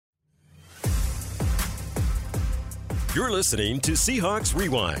You're listening to Seahawks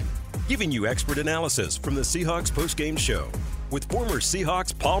Rewind, giving you expert analysis from the Seahawks postgame show with former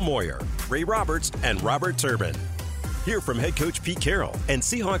Seahawks Paul Moyer, Ray Roberts, and Robert Turbin. Hear from head coach Pete Carroll and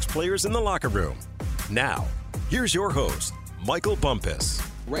Seahawks players in the locker room. Now, here's your host, Michael Bumpus.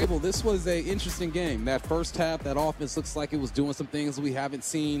 Rabel, this was an interesting game. That first half, that offense looks like it was doing some things we haven't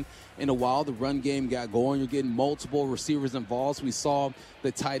seen in a while. The run game got going. You're getting multiple receivers involved. We saw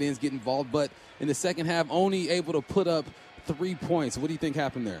the tight ends get involved. But in the second half, only able to put up 3 points. What do you think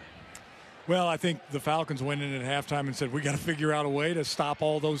happened there? Well, I think the Falcons went in at halftime and said, we got to figure out a way to stop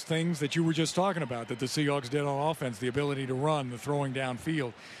all those things that you were just talking about, that the Seahawks did on offense, the ability to run, the throwing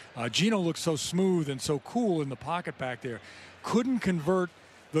downfield. Geno looked so smooth and so cool in the pocket back there. Couldn't convert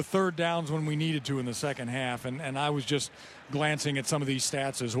the third downs when we needed to in the second half, and I was just glancing at some of these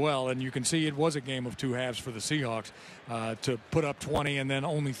stats as well, and you can see it was a game of two halves for the Seahawks to put up 20 and then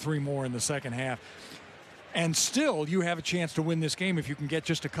only 3 more in the second half. And still, you have a chance to win this game if you can get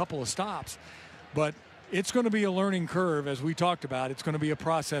just a couple of stops. But it's going to be a learning curve, as we talked about. It's going to be a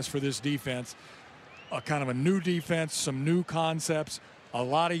process for this defense, a kind of a new defense, some new concepts, a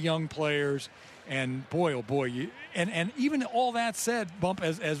lot of young players. And boy, oh boy, and even all that said, Bump,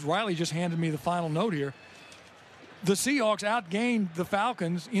 as Riley just handed me the final note here, the Seahawks outgained the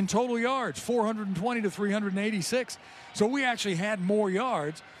Falcons in total yards, 420 to 386. So we actually had more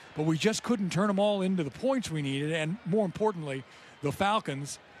yards, but we just couldn't turn them all into the points we needed. And more importantly, the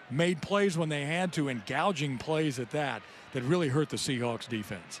Falcons made plays when they had to, and gouging plays at that really hurt the Seahawks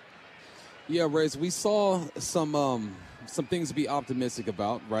defense. Yeah, Rays, we saw some things to be optimistic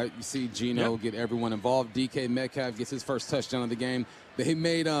about, right? You see Geno get everyone involved. DK Metcalf gets his first touchdown of the game. They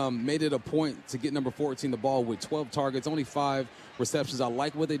made it a point to get number 14 the ball with 12 targets, only 5 receptions. I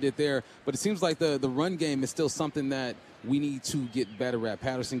like what they did there, but it seems like the run game is still something that we need to get better at.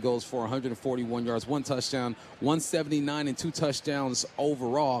 Patterson goes for 141 yards, 1 touchdown, 179 and 2 touchdowns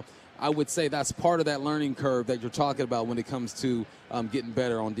overall. I would say that's part of that learning curve that you're talking about when it comes to getting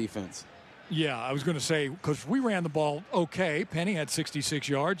better on defense. Yeah, I was going to say, because we ran the ball okay. Penny had 66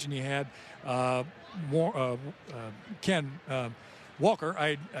 yards, and you had Ken Walker.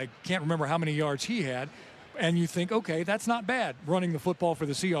 I can't remember how many yards he had. And you think, okay, that's not bad running the football for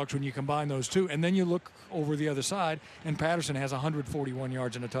the Seahawks when you combine those two. And then you look over the other side, and Patterson has 141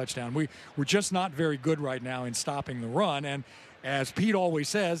 yards and a touchdown. We're just not very good right now in stopping the run. And as Pete always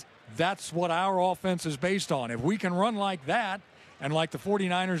says, that's what our offense is based on. If we can run like that, and like the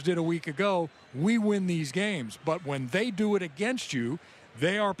 49ers did a week ago, we win these games. But when they do it against you,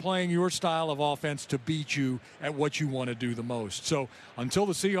 they are playing your style of offense to beat you at what you want to do the most. So until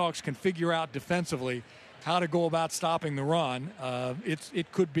the Seahawks can figure out defensively how to go about stopping the run,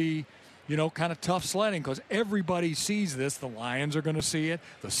 it could be, kind of tough sledding, because everybody sees this. The Lions are going to see it.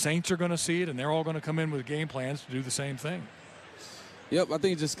 The Saints are going to see it, and they're all going to come in with game plans to do the same thing. Yep, I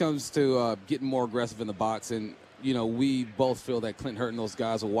think it just comes to getting more aggressive in the box. And we both feel that Clint Hurtt and those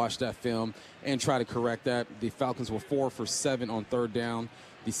guys will watch that film and try to correct that. The Falcons were 4 for 7 on third down.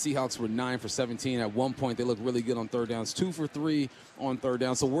 The Seahawks were 9 for 17. At one point, they looked really good on third downs, 2 for 3 on third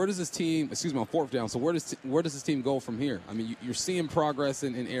down. So where does this team, on fourth down, so where does this team go from here? I mean, you're seeing progress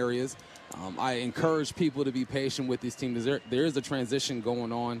in areas. I encourage people to be patient with this team. There is a transition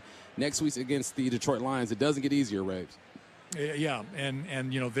going on. Next week against the Detroit Lions, it doesn't get easier, Raves. Yeah,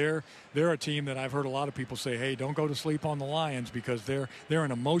 and they're a team that I've heard a lot of people say, hey, don't go to sleep on the Lions, because they're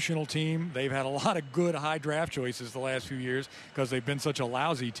an emotional team. They've had a lot of good high draft choices the last few years because they've been such a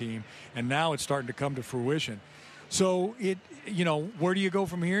lousy team, and now it's starting to come to fruition. So where do you go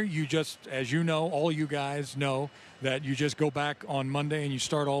from here? You just, as you know, all you guys know, that you just go back on Monday and you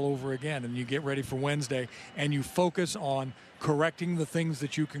start all over again, and you get ready for Wednesday, and you focus on correcting the things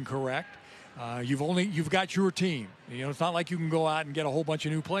that you can correct. You've got your team. It's not like you can go out and get a whole bunch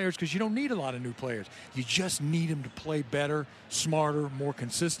of new players, because you don't need a lot of new players. You just need them to play better, smarter, more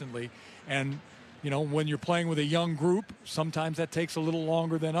consistently. And, when you're playing with a young group, sometimes that takes a little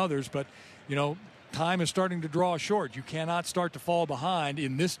longer than others. But, time is starting to draw short. You cannot start to fall behind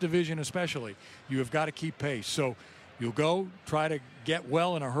in this division especially. You have got to keep pace. So you'll go, try to get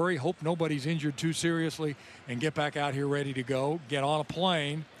well in a hurry, hope nobody's injured too seriously, and get back out here ready to go, get on a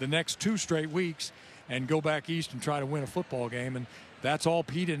plane the next 2 straight weeks, and go back east and try to win a football game. And that's all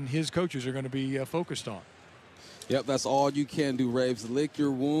Pete and his coaches are going to be focused on. Yep, that's all you can do, Raves. Lick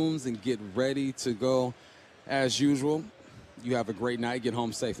your wounds and get ready to go as usual. You have a great night. Get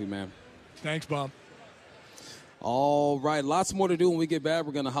home safely, man. Thanks, Bob. All right, lots more to do when we get back.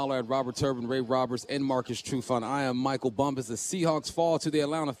 We're going to holler at Robert Turbin, Ray Roberts, and Marcus Trufant. I am Michael Bumpus. The Seahawks fall to the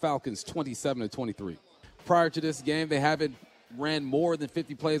Atlanta Falcons 27-23. Prior to this game, they haven't ran more than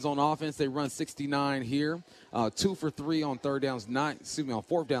 50 plays on offense. They run 69 here. 2 for 3 on third downs, on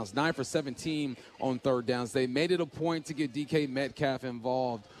fourth downs, 9 for 17 on third downs. They made it a point to get DK Metcalf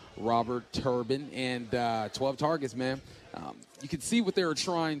involved, Robert Turbin, and 12 targets, man. You could see what they were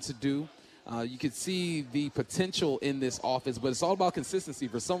trying to do. You could see the potential in this offense, but it's all about consistency.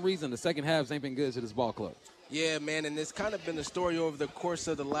 For some reason, the second halves ain't been good to this ball club. Yeah, man, and it's kind of been the story over the course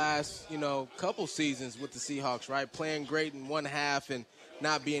of the last, couple seasons with the Seahawks, right? Playing great in one half and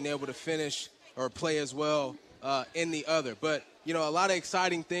not being able to finish or play as well in the other. But, a lot of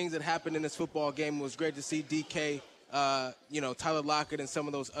exciting things that happened in this football game. It was great to see DK, Tyler Lockett and some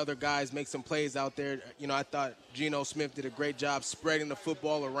of those other guys make some plays out there. I thought Geno Smith did a great job spreading the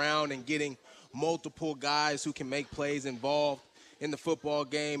football around and getting multiple guys who can make plays involved in the football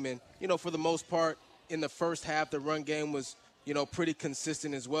game. And, for the most part, in the first half, the run game was, pretty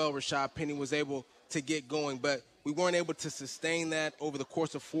consistent as well. Rashad Penny was able to get going, but we weren't able to sustain that over the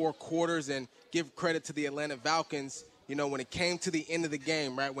course of 4 quarters. And give credit to the Atlanta Falcons, when it came to the end of the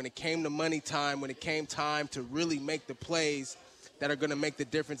game, right, when it came to money time, when it came time to really make the plays that are going to make the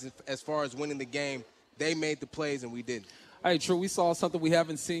difference as far as winning the game, they made the plays and we didn't. Hey, True, we saw something we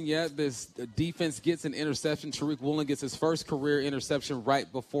haven't seen yet. This defense gets an interception. Tariq Woolen gets his first career interception right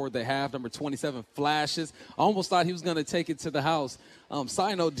before the half. Number 27 flashes. I almost thought he was going to take it to the house.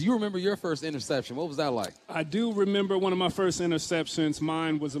 Side note, do you remember your first interception? What was that like? I do remember one of my first interceptions.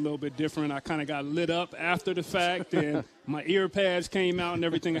 Mine was a little bit different. I kind of got lit up after the fact, and my ear pads came out and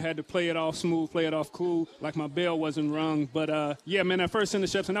everything. I had to play it off smooth, play it off cool, like my bell wasn't rung. But, yeah, man, that first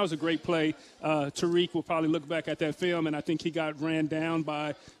interception, that was a great play. Tariq will probably look back at that film, and I think he got ran down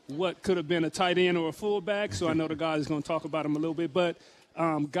by what could have been a tight end or a fullback. So I know the guys is going to talk about him a little bit. But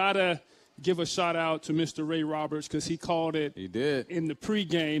got to give a shout-out to Mr. Ray Roberts because he called it in the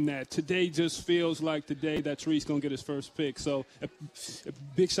pregame that today just feels like the day that Tariq's going to get his first pick. So a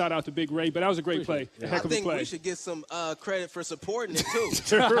big shout-out to Big Ray. But that was a great play. A heck of a play. I think we should get some credit for supporting it,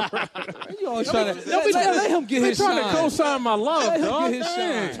 too. You always trying to let him get his shine. Trying to co-sign my love, dog.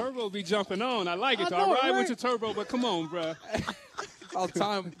 Turbo be jumping on. I like it, though. I ride with your Turbo, but come on, bro. About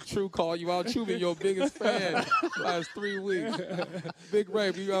time True called you out. True been your biggest fan last 3 weeks. Big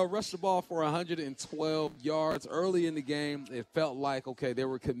Ray, we rushed the ball for 112 yards. Early in the game, it felt like, okay, they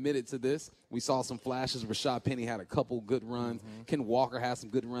were committed to this. We saw some flashes. Rashad Penny had a couple good runs. Ken Walker had some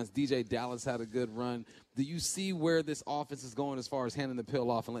good runs. DJ Dallas had a good run. Do you see where this offense is going as far as handing the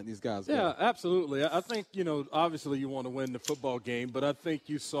pill off and letting these guys go? Yeah, absolutely. I think, obviously you want to win the football game, but I think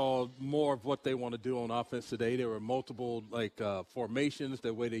you saw more of what they want to do on offense today. There were multiple, formations.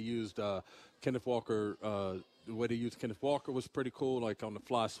 The way they used Kenneth Walker was pretty cool, like on the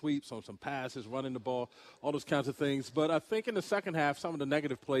fly sweeps, on some passes, running the ball, all those kinds of things. But I think in the second half, some of the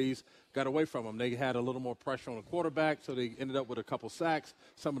negative plays got away from them. They had a little more pressure on the quarterback, so they ended up with a couple sacks.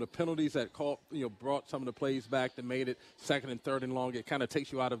 Some of the penalties that brought some of the plays back that made it second and third and long. It kind of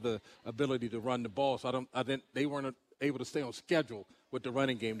takes you out of the ability to run the ball. So they weren't able to stay on schedule with the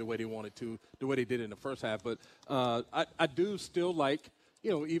running game the way they wanted to, the way they did in the first half. But I do still like,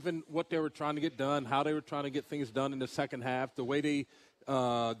 even what they were trying to get done, how they were trying to get things done in the second half, the way the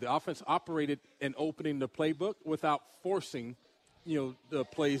offense operated in opening the playbook without forcing, the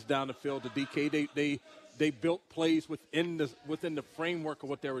plays down the field to DK. They built plays within the framework of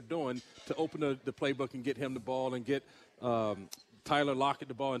what they were doing to open the playbook and get him the ball and get Tyler Lockett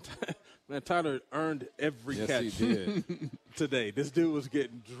the ball. And man, Tyler earned every catch he did. today. This dude was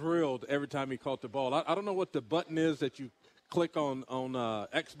getting drilled every time he caught the ball. I don't know what the button is that you click on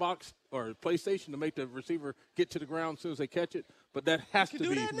Xbox or PlayStation to make the receiver get to the ground as soon as they catch it, but that has to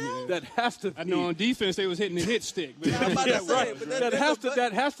be. That has to be. I know on defense they was hitting the hit stick. But that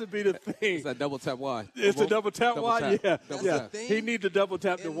has to be the thing. It's that double tap Y. It's a double tap Y. Yeah, That's yeah. the thing? He needs to double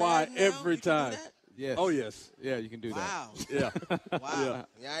tap the Y every time. Yes. Oh yes. Yeah, you can do that. Wow. Yeah. Wow.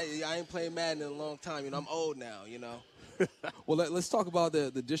 Yeah, I ain't played Madden in a long time. I'm old now. Well, let's talk about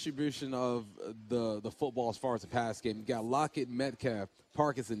the distribution of the football as far as the pass game. You got Lockett, Metcalf,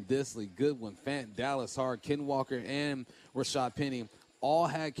 Parkinson, Disley, Goodwin, Fant, Dallas, Hard, Ken Walker, and Rashad Penny all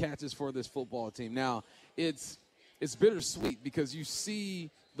had catches for this football team. Now, it's bittersweet because you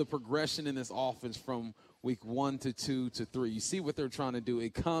see the progression in this offense from week 1 to 2 to 3. You see what they're trying to do.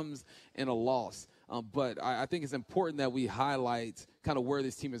 It comes in a loss. But I think it's important that we highlight kind of where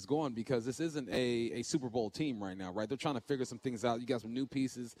this team is going because this isn't a Super Bowl team right now, right? They're trying to figure some things out. You got some new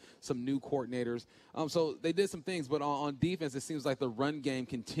pieces, some new coordinators. So they did some things, but on defense, it seems like the run game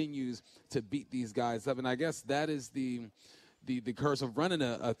continues to beat these guys up. And I guess that is the curse of running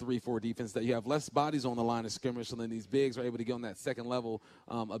a 3-4 defense, that you have less bodies on the line of scrimmage, so then these bigs are able to get on that second level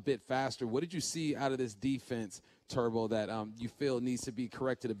a bit faster. What did you see out of this defense Turbo, that you feel needs to be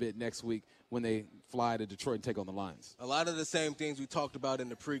corrected a bit next week when they fly to Detroit and take on the Lions? A lot of the same things we talked about in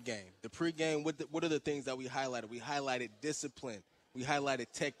the pregame. The pregame, what are the things that we highlighted? We highlighted discipline. We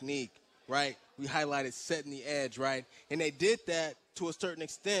highlighted technique, right? We highlighted setting the edge, right? And they did that to a certain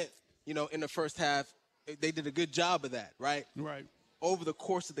extent, in the first half. They did a good job of that, right? Right. Over the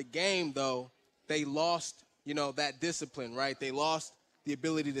course of the game, though, they lost, that discipline, right? They lost the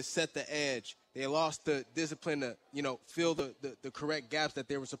ability to set the edge. They lost the discipline to, fill the correct gaps that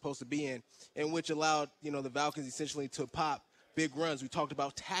they were supposed to be in which allowed, the Falcons essentially to pop big runs. We talked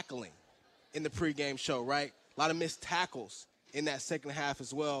about tackling in the pregame show, right? A lot of missed tackles in that second half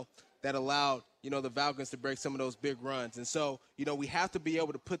as well that allowed, the Falcons to break some of those big runs. And so, we have to be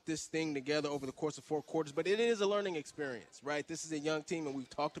able to put this thing together over the course of 4 quarters, but it is a learning experience, right? This is a young team, and we've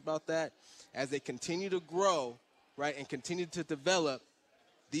talked about that. As they continue to grow, right, and continue to develop,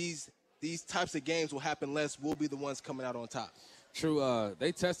 these types of games will happen less. We'll be the ones coming out on top. True.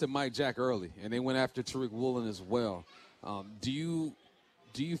 They tested Mike Jack early, and they went after Tariq Woolen as well. Do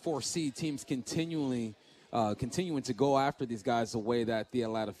you foresee teams continuing to go after these guys the way that the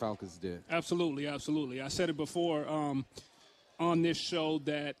Atlanta Falcons did? Absolutely, absolutely. I said it before on this show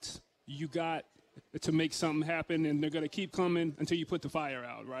that you got to make something happen, and they're going to keep coming until you put the fire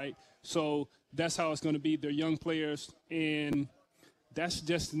out, right? So that's how it's going to be. They're young players, and that's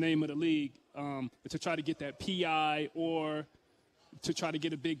just the name of the league, to try to get that PI or to try to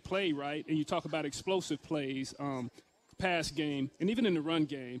get a big play, right? And you talk about explosive plays, pass game, and even in the run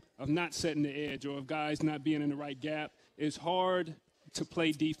game of not setting the edge or of guys not being in the right gap. It's hard to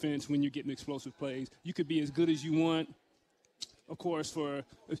play defense when you're getting explosive plays. You could be as good as you want, of course, for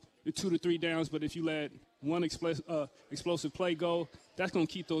 2 to 3 downs, but if you let one explosive play go, that's going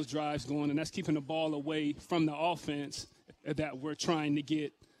to keep those drives going, and that's keeping the ball away from the offense that we're trying to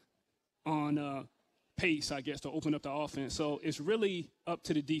get on pace, I guess, to open up the offense. So it's really up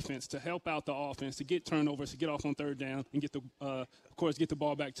to the defense to help out the offense, to get turnovers, to get off on 3rd down, and get the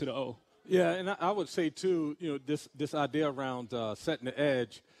ball back to the O. Yeah, and I would say, too, this idea around setting the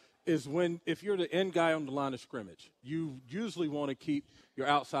edge is if you're the end guy on the line of scrimmage, you usually want to keep your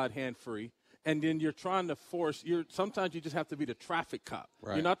outside hand free. And then you're trying to sometimes you just have to be the traffic cop.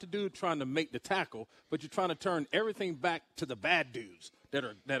 Right. You're not the dude trying to make the tackle, but you're trying to turn everything back to the bad dudes that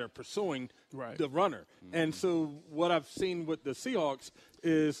are pursuing the runner. Mm-hmm. And so what I've seen with the Seahawks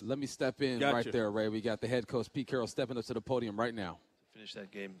is – Let me step in right there, Ray. We got the head coach, Pete Carroll, stepping up to the podium right now. Finish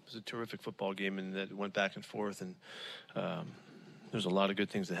that game. It was a terrific football game, and that went back and forth. And there's a lot of good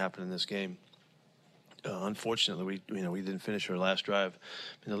things that happened in this game. Unfortunately, we didn't finish our last drive.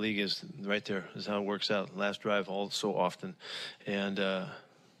 The league is right there. This is how it works out. Last drive all so often, and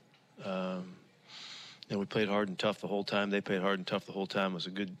we played hard and tough the whole time. They played hard and tough the whole time. It was a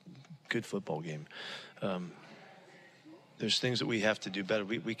good football game. There's things that we have to do better.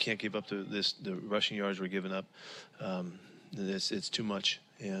 We can't give up the rushing yards we're giving up. It's too much,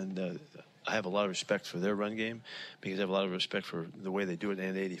 and I have a lot of respect for their run game because I have a lot of respect for the way they do it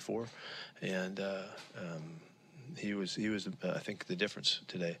in 84. And he was I think, the difference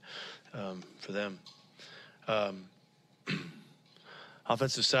today for them.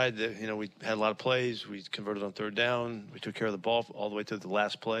 Offensive side, we had a lot of plays. We converted on 3rd down. We took care of the ball all the way to the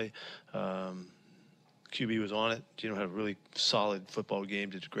last play. QB was on it. Gino had a really solid football game,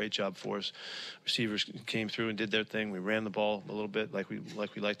 did a great job for us. Receivers came through and did their thing. We ran the ball a little bit like we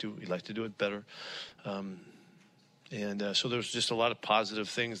like to. We like to do it better. So there's just a lot of positive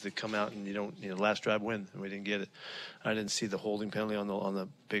things that come out, and last drive win, and we didn't get it. I didn't see the holding penalty on the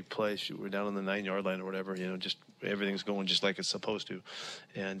big play. We're down on the 9-yard line or whatever. Just everything's going just like it's supposed to,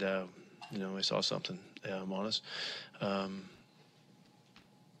 and I saw something on us.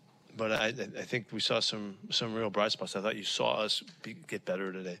 But I think we saw some real bright spots. I thought you saw us get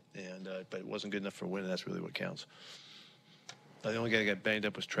better today, and but it wasn't good enough for a win, and that's really what counts. The only guy that got banged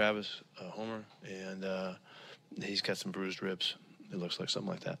up was Travis Homer, and he's got some bruised ribs. It looks like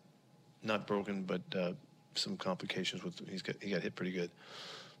something like that. Not broken, but some complications with. He got hit pretty good.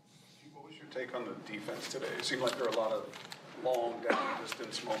 What was your take on the defense today? It seemed like there were a lot of long down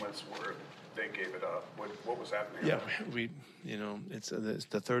distance moments where they gave it up. What was happening? Yeah, it's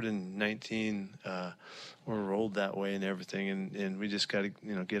the 3rd and 19. We're rolled that way and everything, and we just got to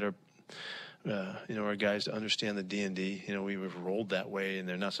get our our guys to understand the D&D. We were rolled that way, and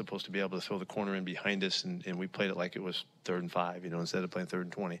they're not supposed to be able to throw the corner in behind us, and we played it like it was 3rd and 5, instead of playing 3rd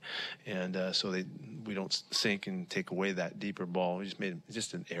and 20, and so we don't sink and take away that deeper ball. We just made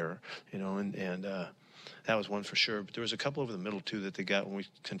just an error, and that was one for sure. But there was a couple over the middle too that they got when we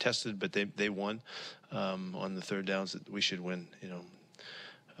contested, but they won on the 3rd downs that we should win.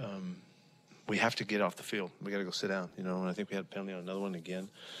 we have to get off the field. We got to go sit down, you know. And I think we had a penalty on another one again.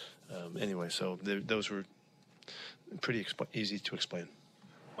 Anyway, so those were pretty easy to explain.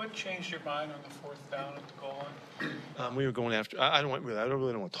 What changed your mind on the fourth down at the goal line? We were going after. I don't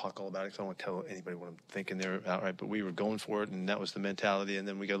really want to talk all about it because I don't want to tell anybody what I'm thinking there outright. But we were going for it, and that was the mentality. And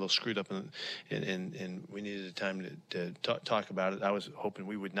then we got a little screwed up, and we needed a time to talk about it. I was hoping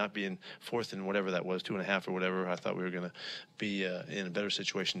we would not be in fourth and whatever that was, 2.5 or whatever. I thought we were going to be in a better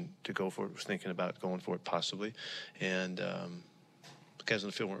situation to go for it. Was thinking about going for it possibly, and the guys on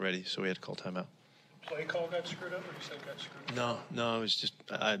the field weren't ready, so we had to call timeout. Play call got screwed up, or you said got screwed up? No, it was just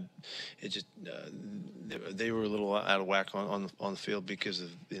they were a little out of whack on the field because of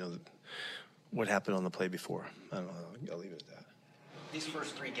what happened on the play before. I don't know. I'll leave it at that. These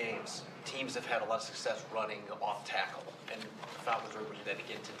first 3 games, teams have had a lot of success running off tackle, and the Falcons were able to do that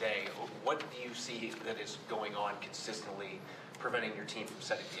again today. What do you see that is going on consistently, preventing your team from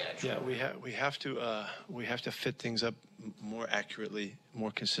setting the edge? Yeah, we have to fit things up more accurately,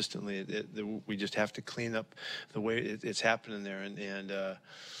 more consistently. We just have to clean up the way it's happening there, and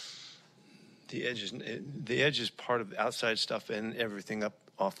the edge is part of the outside stuff and everything up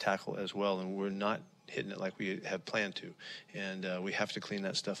off tackle as well, and we're not hitting it like we have planned to, and we have to clean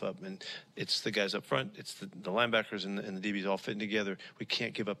that stuff up. And it's the guys up front, it's the linebackers and the DBs all fitting together. We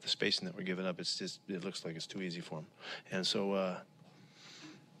can't give up the spacing that we're giving up. It's just, it looks like it's too easy for them, and so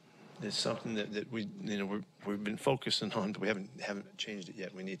it's something that we've been focusing on, but we haven't changed it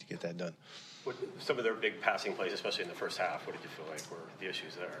yet. We need to get that done. Some of their big passing plays, especially in the first half, what did you feel like were the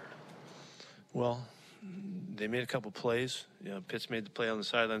issues there? Well, they made a couple plays. Pitts made the play on the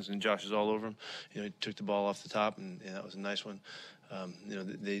sidelines, and Josh is all over him. He took the ball off the top, and that was a nice one.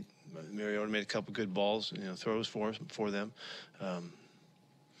 Mariota made a couple good balls, throws for them.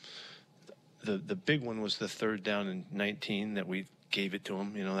 The big one was the 3rd down and 19 that we gave it to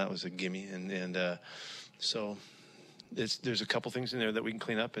him. That was a gimme, and so there's a couple things in there that we can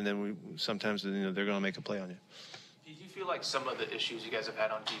clean up, and then sometimes they're going to make a play on you. Do you feel like some of the issues you guys have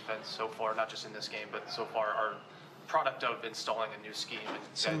had on defense so far, not just in this game, but so far, are product of installing a new scheme?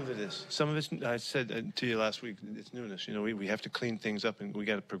 Some of it is. Some of it's, I said to you last week, it's newness. We have to clean things up, and we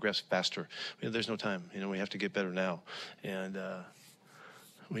got to progress faster. There's no time. We have to get better now, and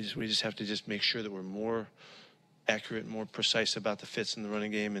we just have to make sure that we're more accurate, more precise about the fits in the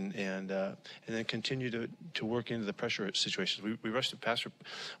running game, and then continue to work into the pressure situations. We rushed the passer.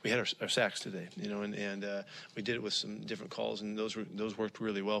 We had our sacks today, and we did it with some different calls, and those worked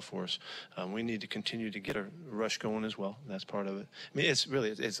really well for us. We need to continue to get our rush going as well. That's part of it. I mean,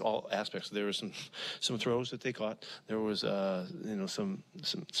 it's all aspects. There were some throws that they caught. There was some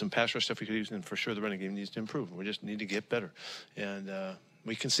pass rush stuff we could use, and for sure the running game needs to improve. We just need to get better, and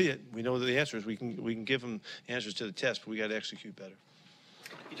we can see it. We know the answers. We can give them answers to the test, but we got to execute better.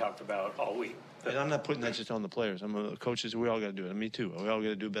 You talked about all week. And I'm not putting that just on the players. Coaches. We all got to do it. Me too. We all got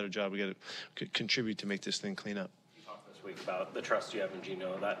to do a better job. We got to contribute to make this thing clean up. You talked this week about the trust you have in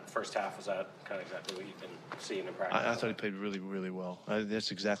Geno. That first half, was that kind of exactly what you've been seeing in practice? I thought he played really, really well.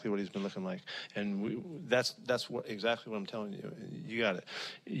 That's exactly what he's been looking like, and that's exactly what I'm telling you. You got it.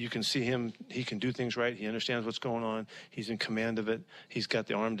 You can see him. He can do things right. He understands what's going on. He's in command of it. He's got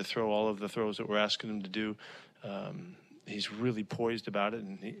the arm to throw all of the throws that we're asking him to do. He's really poised about it,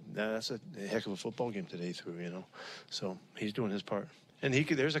 and that's a heck of a football game today he threw. So he's doing his part. And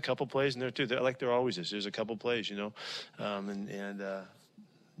there's a couple plays in there too, like there always is. There's a couple plays, and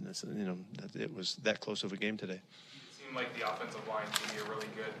that's, it was that close of a game today. It seemed like the offensive line gave you a really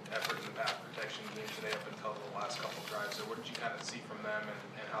good effort in the pass protection game today up until the last couple drives. So what did you kind of see from them and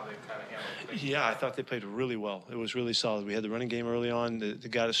how they kind of handled things? Yeah, I thought they played really well. It was really solid. We had the running game early on. The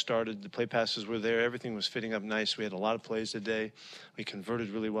got us started. The play passes were there. Everything was fitting up nice. We had a lot of plays today. We converted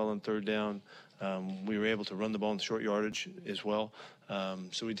really well on 3rd down. We were able to run the ball in short yardage as well.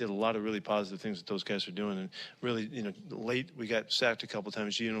 So we did a lot of really positive things that those guys are doing. And really, late we got sacked a couple of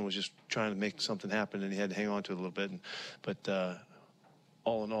times. Geno was just trying to make something happen, and he had to hang on to it a little bit. But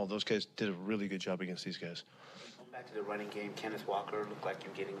all in all, those guys did a really good job against these guys. Going back to the running game, Kenneth Walker looked like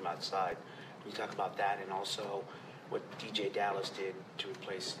you're getting him outside. Can you talk about that, and also what DJ Dallas did to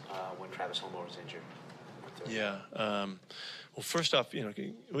replace when Travis Homer was injured? Yeah. Well, first off, we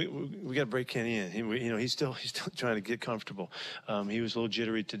got to break Kenny in. He's still trying to get comfortable. He was a little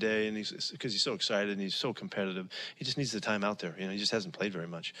jittery today, and because he's so excited and he's so competitive. He just needs the time out there. He just hasn't played very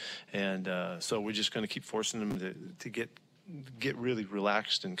much, and so we're just going to keep forcing him to get really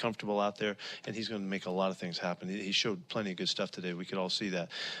relaxed and comfortable out there, and he's going to make a lot of things happen. He showed plenty of good stuff today. We could all see that,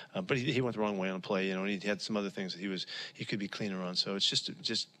 but he went the wrong way on a play. And he had some other things that he could be cleaner on. So it's just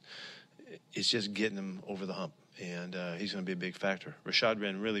getting him over the hump. and he's going to be a big factor. Rashad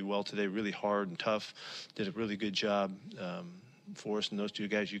ran really well today, really hard and tough, did a really good job for us, and those two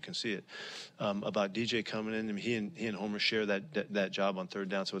guys, you can see it. About DJ coming in, I mean, he and Homer share that job on third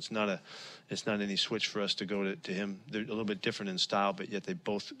down, so it's not any switch for us to go to him. They're a little bit different in style, but yet they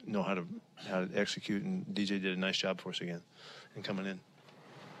both know how to execute, and DJ did a nice job for us again and coming in.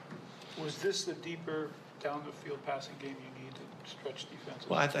 Was this the deeper down the field passing game you need to stretch defense?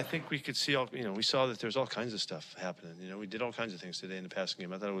 Well, I think we could see we saw that there's all kinds of stuff happening. We did all kinds of things today in the passing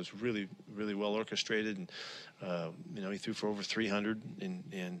game. I thought it was really, really well orchestrated, and he threw for over 300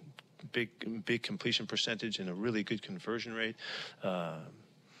 and big completion percentage and a really good conversion rate.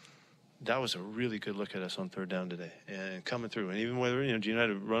 That was a really good look at us on third down today and coming through. And even whether, Gino had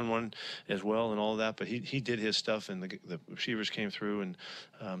to run one as well and all of that, but he did his stuff, and the receivers came through, and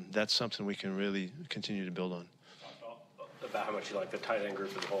that's something we can really continue to build on. About how much you like the tight end group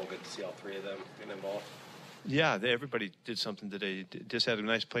as a whole. Good to see all three of them getting involved. Yeah, everybody did something today. Just had a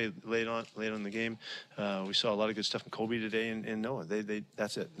nice play late on in the game. We saw a lot of good stuff from Kobe today and Noah.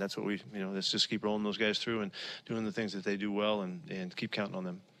 That's it. That's what we, let's just keep rolling those guys through and doing the things that they do well and keep counting on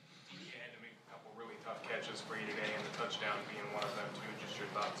them. He had to make a couple really tough catches for you today, and the touchdown being one of them too. Just your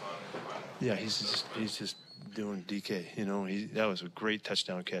thoughts on Yeah, he's just doing DK. That was a great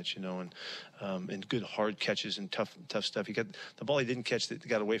touchdown catch, and good hard catches and tough stuff. He got the ball he didn't catch that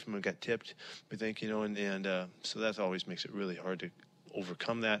got away from him, got tipped, we think, and so that always makes it really hard to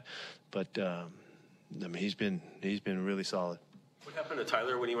overcome that. But he's been really solid. What happened to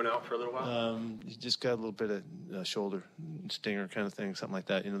Tyler when he went out for a little while? He just got a little bit of shoulder stinger kind of thing, something like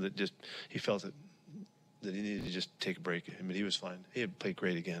that. That just he felt it. That he needed to just take a break. I mean, he was fine. He had played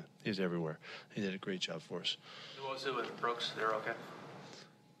great again. He was everywhere. He did a great job for us. What was it with Brooks? They're okay?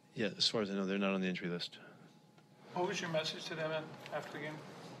 Yeah, as far as I know, they're not on the injury list. What was your message to them after the game?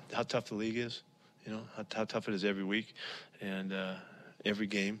 How tough the league is, how tough it is every week and every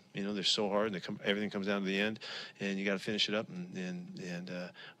game. They're so hard, and everything comes down to the end, and you got to finish it up, and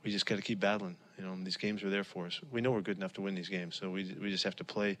we just got to keep battling. These games are there for us. We know we're good enough to win these games, so we just have to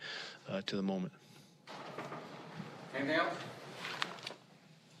play to the moment. Anything else?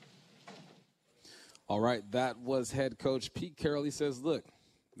 All right, that was head coach Pete Carroll. He says, look,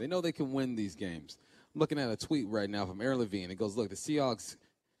 they know they can win these games. I'm looking at a tweet right now from Aaron Levine. It goes, look, the Seahawks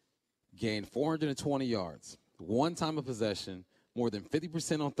gained 420 yards, one time of possession, more than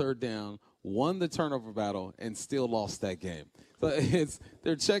 50% on third down, won the turnover battle, and still lost that game. So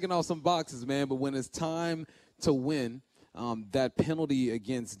they're checking off some boxes, man, but when it's time to win, that penalty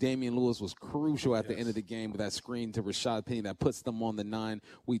against Damian Lewis was crucial at the end of the game with that screen to Rashad Penny that puts them on the 9.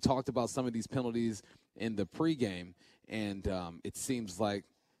 We talked about some of these penalties in the pregame, and it seems like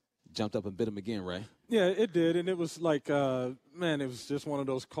jumped up and bit him again, Ray. Yeah, it did, and it was like, it was just one of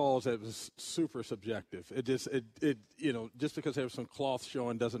those calls that was super subjective. Just because there was some cloth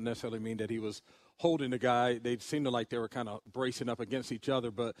showing doesn't necessarily mean that he was holding the guy. They seemed like they were kind of bracing up against each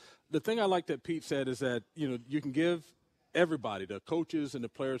other. But the thing I like that Pete said is that, you can give everybody, the coaches and the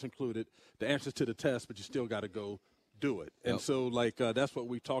players included, the answers to the test, but you still got to go do it. And so, that's what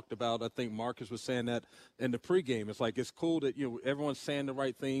we talked about. I think Marcus was saying that in the pregame. It's like it's cool that, everyone's saying the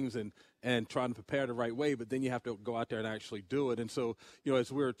right things and trying to prepare the right way, but then you have to go out there and actually do it. And so,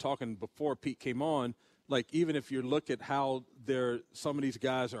 as we were talking before Pete came on, even if you look at how some of these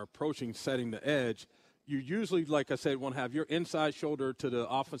guys are approaching setting the edge, you usually, like I said, want to have your inside shoulder to the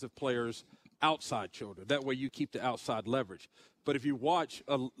offensive players' outside shoulder. That way you keep the outside leverage. But if you watch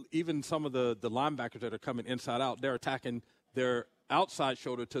even some of the linebackers that are coming inside out, they're attacking their outside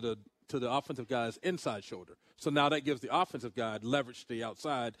shoulder to the offensive guy's inside shoulder. So now that gives the offensive guy leverage to the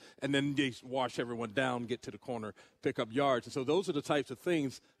outside, and then they wash everyone down, get to the corner, pick up yards. And so those are the types of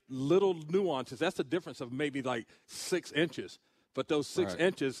things, little nuances. That's the difference of maybe 6 inches. But those 6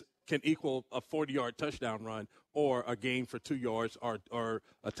 inches can equal a 40-yard touchdown run or a gain for 2 yards or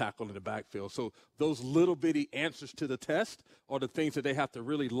a tackle in the backfield. So those little bitty answers to the test are the things that they have to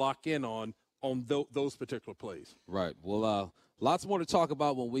really lock in on those particular plays. Right. Well, lots more to talk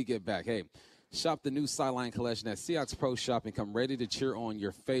about when we get back. Hey, shop the new Sideline Collection at Seahawks Pro Shop and come ready to cheer on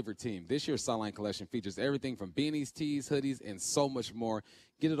your favorite team. This year's Sideline Collection features everything from beanies, tees, hoodies, and so much more.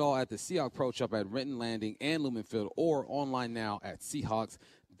 Get it all at the Seahawks Pro Shop at Renton Landing and Lumenfield or online now at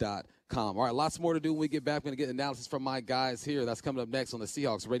Seahawks.com. All right, lots more to do when we get back. We're going to get analysis from my guys here. That's coming up next on the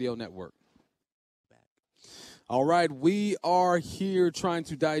Seahawks Radio Network. All right, we are here trying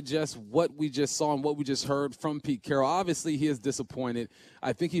to digest what we just saw and what we just heard from Pete Carroll. Obviously, he is disappointed.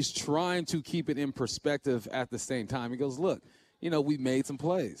 I think he's trying to keep it in perspective at the same time. He goes, look, we made some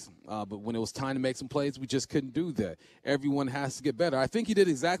plays. But when it was time to make some plays, we just couldn't do that. Everyone has to get better. I think he did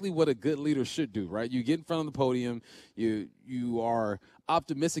exactly what a good leader should do, right? You get in front of the podium, you are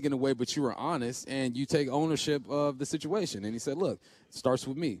optimistic in a way, but you are honest, and you take ownership of the situation. And he said, look, it starts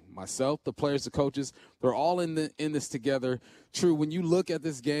with me, myself, the players, the coaches. They're all in this together. True, when you look at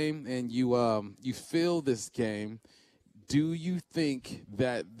this game and you feel this game, do you think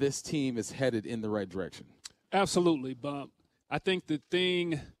that this team is headed in the right direction? Absolutely, Bob. I think the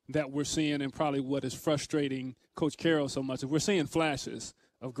thing that we're seeing, and probably what is frustrating Coach Carroll so much, is we're seeing flashes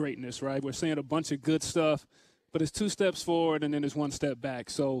of greatness, right? We're seeing a bunch of good stuff, but it's 2 steps forward and then there's 1 step back.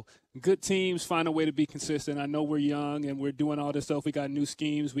 So good teams find a way to be consistent. I know we're young and we're doing all this stuff. We got new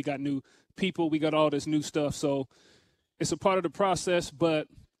schemes. We got new people. We got all this new stuff. So it's a part of the process, but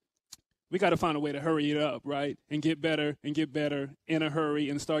we got to find a way to hurry it up, right, and get better in a hurry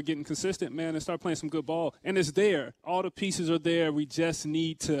and start getting consistent, man, and start playing some good ball. And it's there. All the pieces are there. We just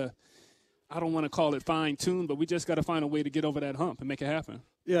need to, I don't want to call it fine-tune, but we just got to find a way to get over that hump and make it happen.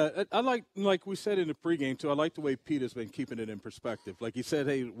 Yeah, I like we said in the pregame, too, I like the way Pete has been keeping it in perspective. Like he said,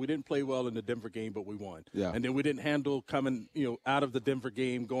 hey, we didn't play well in the Denver game, but we won. Yeah. And then we didn't handle coming, out of the Denver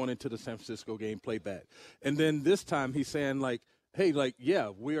game, going into the San Francisco game, play bad. And then this time he's saying, like, hey, yeah,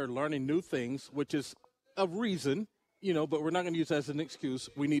 we are learning new things, which is a reason, but we're not going to use that as an excuse.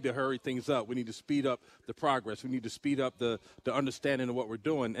 We need to hurry things up. We need to speed up the progress. We need to speed up the understanding of what we're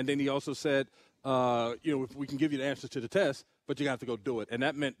doing. And then he also said, if we can give you the answers to the test, but you have to go do it. And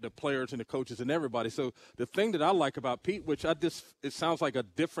that meant the players and the coaches and everybody. So the thing that I like about Pete, which it sounds like a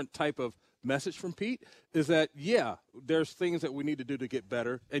different type of message from Pete, is that, yeah, there's things that we need to do to get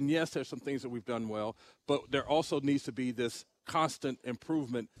better. And, yes, there's some things that we've done well, but there also needs to be this constant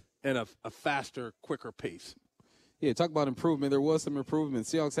improvement and a faster, quicker pace. Yeah, talk about improvement. There was some improvement.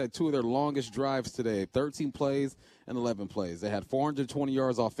 Seahawks had 2 of their longest drives today, 13 plays and 11 plays. They had 420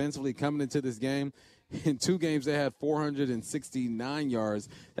 yards offensively coming into this game. In 2 games, they had 469 yards.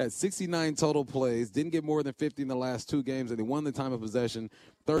 Had 69 total plays. Didn't get more than 50 in the last 2 games, and they won the time of possession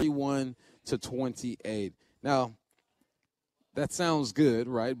 31-28. Now, that sounds good,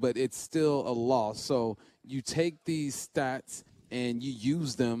 right? But it's still a loss. So you take these stats and you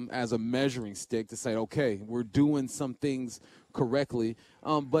use them as a measuring stick to say, okay, we're doing some things correctly.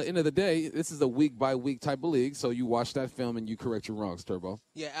 But end of the day, this is a week-by-week type of league, so you watch that film and you correct your wrongs, Turbo.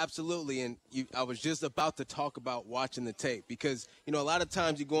 Yeah, absolutely. And I was just about to talk about watching the tape because, a lot of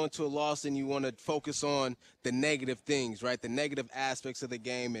times you go into a loss and you want to focus on the negative things, right, the negative aspects of the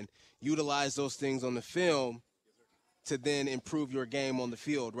game and utilize those things on the film to then improve your game on the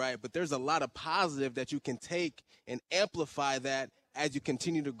field, right? But there's a lot of positive that you can take and amplify that as you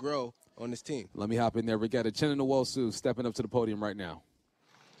continue to grow on this team. Let me hop in there. We got Uchenna Nwosu stepping up to the podium right now.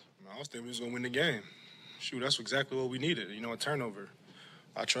 I was thinking we was going to win the game. Shoot, that's exactly what we needed, a turnover.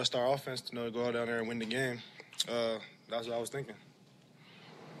 I trust our offense to go out down there and win the game. That's what I was thinking.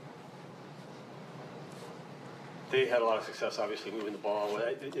 They had a lot of success, obviously, moving the ball.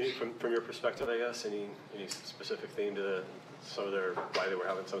 From your perspective, I guess, any specific thing to some of why they were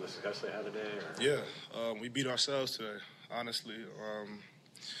having some of the success they had today? Or? Yeah, we beat ourselves today, honestly.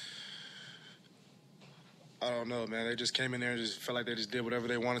 I don't know, man. They just came in there and just felt like they just did whatever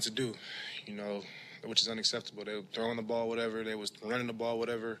they wanted to do, which is unacceptable. They were throwing the ball, whatever. They was running the ball,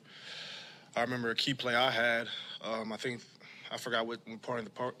 whatever. I remember a key play I had. I forgot what part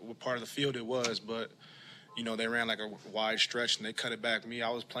of the field it was, but they ran like a wide stretch and they cut it back. I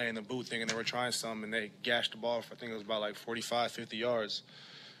was playing the boot thinking they were trying something, and they gashed the ball for, I think it was about like 45, 50 yards.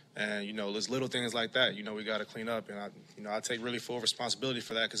 And, there's little things like that, we got to clean up. And, I take really full responsibility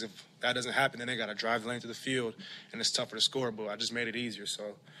for that because if that doesn't happen, then they got to drive the lane to the field, and it's tougher to score. But I just made it easier. So,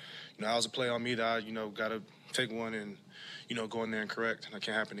 that was a play on me that I, got to take one and, go in there and correct. And that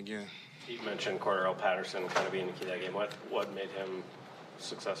can't happen again. You mentioned Cordarrelle Patterson kind of being the key to that game. What made him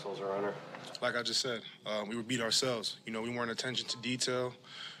successful as a runner? Like I just said, we beat ourselves. We weren't attention to detail.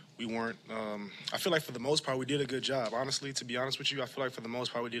 We weren't I feel like for the most part we did a good job. Honestly, to be honest with you, I feel like for the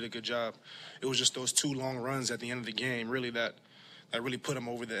most part we did a good job. It was just those 2 long runs at the end of the game really that really put them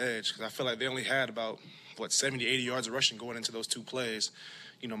over the edge. Because I feel like they only had about, 70, 80 yards of rushing going into those 2 plays.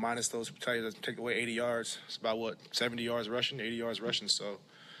 Minus those plays that take away 80 yards. It's about, 70 yards rushing, 80 yards rushing. So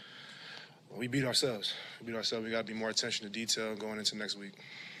we beat ourselves. We got to be more attention to detail going into next week.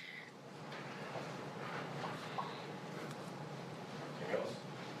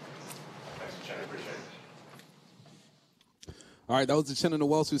 All right, that was Uchenna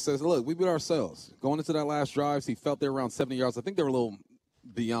Nwosu who says, look, we beat ourselves. Going into that last drive, he felt they were around 70 yards. I think they were a little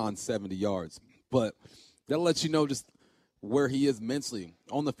beyond 70 yards. But that lets you know just where he is mentally.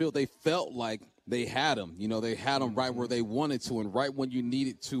 On the field, they felt like they had them. You know, they had them right where they wanted to, and right when you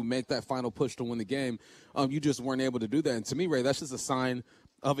needed to make that final push to win the game, you just weren't able to do that. And to me, Ray, that's just a sign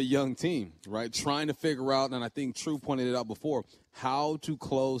of a young team, right? Trying to figure out, and I think True pointed it out before, how to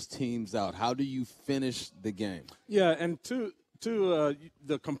close teams out. How do you finish the game? Yeah, and to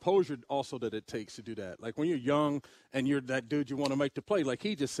the composure also that it takes to do that. Like when you're young and you're that dude you want to make the play, like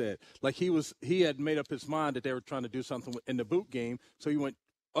he just said, like he had made up his mind that they were trying to do something in the boot game, so he went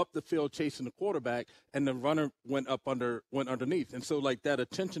up the field chasing the quarterback, and the runner went underneath. And so like that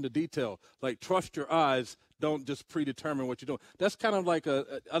attention to detail, like trust your eyes, don't just predetermine what you're doing. That's kind of like I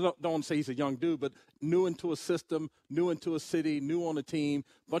don't want to say he's a young dude, but new into a system, new into a city, new on a team.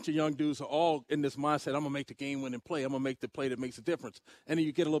 A bunch of young dudes are all in this mindset, I'm going to make the game-winning play. I'm going to make the play that makes a difference. And then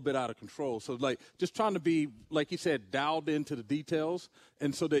you get a little bit out of control. So, like, just trying to be, like you said, dialed into the details,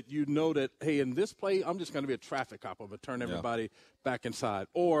 and so that you know that, hey, in this play, I'm just going to be a traffic cop. I'm going to turn everybody back inside.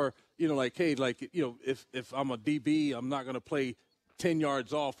 Or, you know, like, hey, like, you know, if I'm a DB, I'm not going to play 10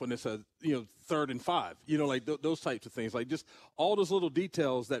 yards off when it's a, 3rd and 5, like those types of things, like just all those little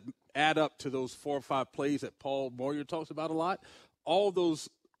details that add up to those 4 or 5 plays that Paul Moyer talks about a lot. All those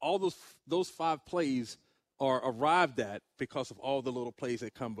 5 plays are arrived at because of all the little plays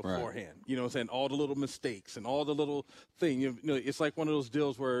that come beforehand. Right. You know what I'm saying? All the little mistakes and all the little things. It's like one of those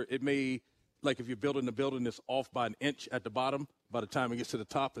deals where it may, like if you're building the building that's off by an inch at the bottom, by the time it gets to the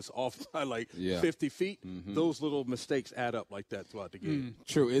top, it's off by like 50 feet. Mm-hmm. Those little mistakes add up like that throughout the game.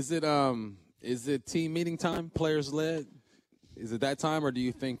 True. Is it team meeting time, players led? Is it that time, or do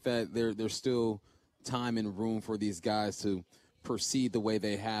you think that there's still time and room for these guys to proceed the way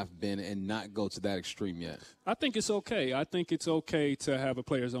they have been and not go to that extreme yet? I think it's okay. I think it's okay to have a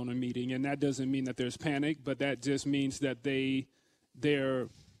players only meeting, and that doesn't mean that there's panic, but that just means that that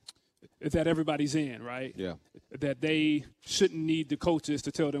everybody's in, right? Yeah. That they shouldn't need the coaches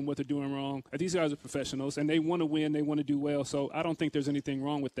to tell them what they're doing wrong. These guys are professionals, and they want to win. They want to do well. So I don't think there's anything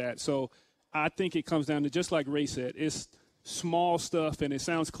wrong with that. So I think it comes down to, just like Ray said, it's small stuff, and it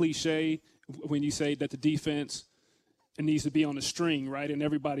sounds cliche when you say that the defense needs to be on a string, right, and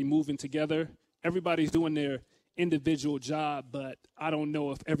everybody moving together. Everybody's doing their individual job, but I don't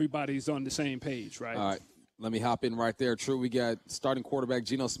know if everybody's on the same page, right? All right. Let me hop in right there. True, we got starting quarterback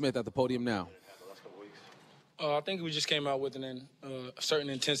Geno Smith at the podium now. I think we just came out with a certain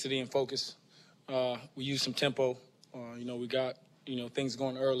intensity and focus. We used some tempo. We got, things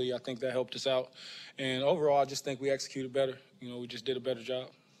going early. I think that helped us out. And overall, I just think we executed better. We just did a better job.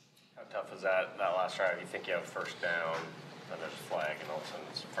 How tough is that last drive? You think you have first down, then there's a flag, and all of a sudden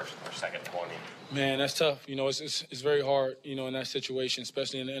it's first or second 20. Man, that's tough. It's very hard, in that situation,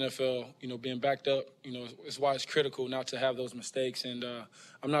 especially in the NFL, being backed up. It's why it's critical not to have those mistakes. And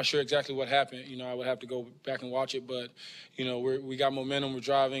I'm not sure exactly what happened. I would have to go back and watch it. But, we got momentum, we're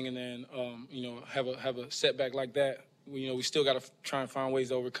driving, and then, have a setback like that. We still got to try and find ways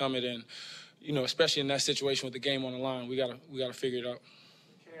to overcome it. And, especially in that situation with the game on the line, we gotta figure it out.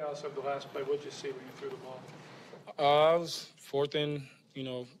 Chaos of the last play, what did you see when you threw the ball? I was 4th and,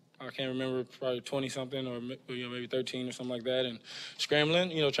 I can't remember, probably 20-something or maybe 13 or something like that, and scrambling,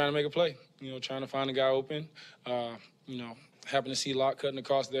 trying to make a play, trying to find a guy open. Happened to see Locke cutting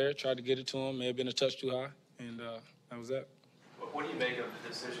across there, tried to get it to him, may have been a touch too high, and that was that. What do you make of the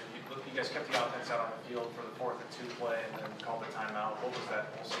decision? You guys kept the offense out on the field for the 4th and 2 play and then called a timeout. What was that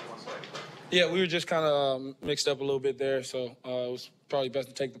whole sequence like? Yeah, we were just kind of mixed up a little bit there, so it was probably best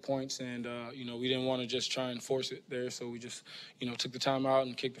to take the points, and, we didn't want to just try and force it there, so we just, took the timeout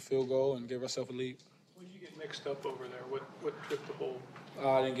and kicked the field goal and gave ourselves a lead. What did you get mixed up over there? What tripped the ball?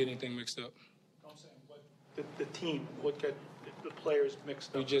 I didn't get anything mixed up. I'm saying, the team, what got the players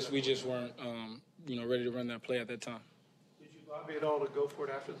mixed up? We just weren't, ready to run that play at that time. Did you lobby at all to go for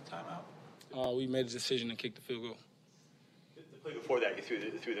it after the timeout? We made a decision to kick the field goal. The play before that, you threw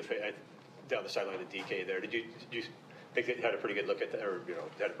the down the sideline to DK there. Did you think that you had a pretty good look at that, or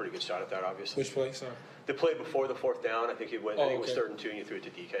had a pretty good shot at that? Obviously. Which play? Sorry. The play before the 4th down. I think you went. I think it was 3rd and 2, and you threw it to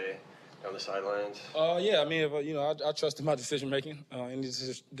DK down the sidelines. Yeah. I mean, I trust in my decision making. Any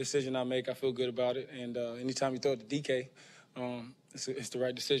decision I make, I feel good about it. And anytime you throw it to DK, it's the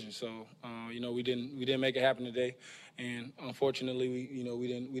right decision. So we didn't make it happen today, and unfortunately,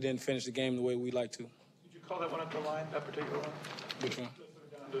 we didn't finish the game the way we like to. Did you call that one at the line? That particular one? Which one?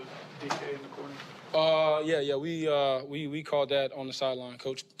 Down to DK in the corner. Yeah. We called that on the sideline.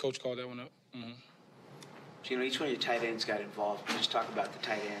 Coach called that one up. Mm-hmm. Each one of your tight ends got involved. Can you just talk about the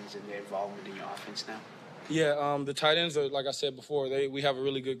tight ends and their involvement in your offense now? Yeah, the tight ends are, like I said before, we have a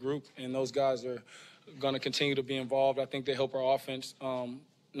really good group, and those guys are going to continue to be involved. I think they help our offense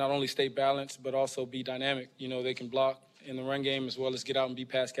not only stay balanced but also be dynamic. They can block in the run game as well as get out and be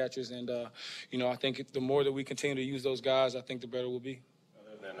pass catchers. And, I think the more that we continue to use those guys, I think the better we'll be.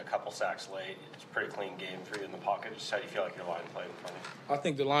 Other than a couple sacks late, it's a pretty clean game for you in the pocket. Just how do you feel like your line played in front of you? I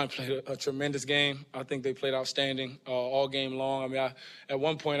think the line played a tremendous game. I think they played outstanding all game long. I mean, at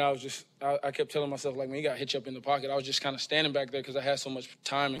one point I kept telling myself, like, man, you got to hitch up in the pocket. I was just kind of standing back there because I had so much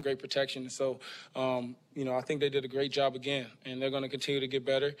time and great protection. And so, I think they did a great job again, and they're going to continue to get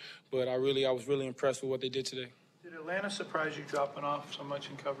better. But I was really impressed with what they did today. Did Atlanta surprise you dropping off so much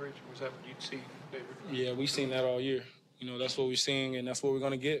in coverage, or was that what you'd seen, David? Yeah, we've seen that all year. That's what we're seeing, and that's what we're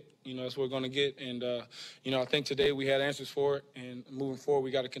going to get. That's what we're going to get. And, I think today we had answers for it. And moving forward, we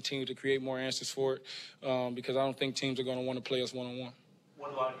got to continue to create more answers for it because I don't think teams are going to want to play us one-on-one.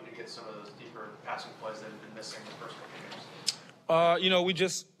 What allowed you to get some of those deeper passing plays that have been missing the first couple of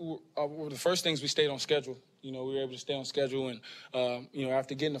games? The first things we stayed on schedule. We were able to stay on schedule. And,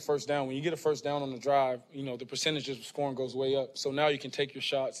 after getting the first down, when you get a first down on the drive, the percentages of scoring goes way up. So now you can take your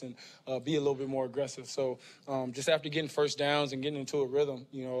shots and be a little bit more aggressive. So just after getting first downs and getting into a rhythm,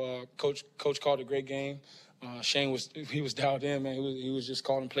 Coach called a great game. Shane was dialed in, man. He was just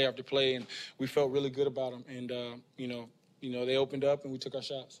calling play after play, and we felt really good about him. And, they opened up and we took our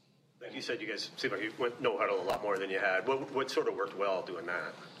shots. Like you said, you guys seem like you went no huddle a lot more than you had. What sort of worked well doing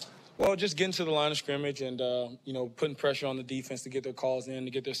that? Well, just getting to the line of scrimmage and, putting pressure on the defense to get their calls in,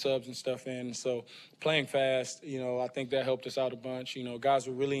 to get their subs and stuff in. So playing fast, I think that helped us out a bunch. Guys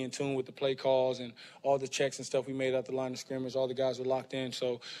were really in tune with the play calls and all the checks and stuff we made at the line of scrimmage. All the guys were locked in.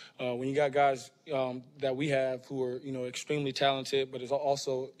 So when you got guys that we have who are, extremely talented but is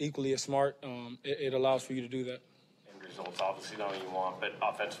also equally as smart, it allows for you to do that. And results, obviously, not what you want, but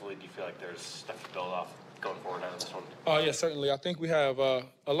offensively, do you feel like there's stuff to build off going forward out of this one? Yeah, certainly. I think we have a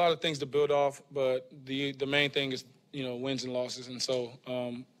lot of things to build off, but the main thing is, wins and losses. And so,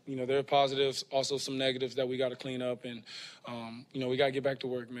 there are positives, also some negatives that we got to clean up. And, we got to get back to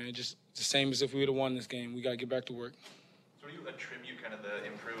work, man. Just the same as if we would have won this game. We got to get back to work. So what do you attribute kind of the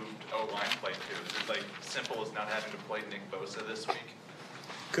improved O-line play to? Is it simple as not having to play Nick Bosa this week?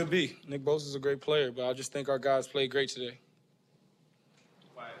 Could be. Nick Bosa's a great player, but I just think our guys played great today.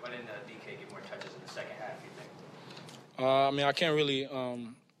 Why didn't DK get more touches in the second half, you think? I can't really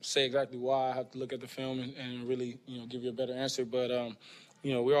say exactly why. I have to look at the film and really, give you a better answer. But,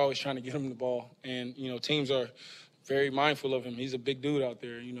 we're always trying to get him the ball. And, teams are very mindful of him. He's a big dude out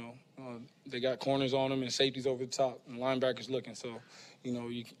there, They got corners on him and safeties over the top and linebackers looking. So,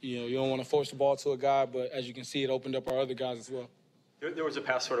 you don't want to force the ball to a guy. But as you can see, it opened up our other guys as well. There was a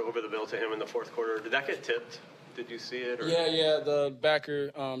pass sort of over the middle to him in the fourth quarter. Did that get tipped? Did you see it? Or? Yeah. The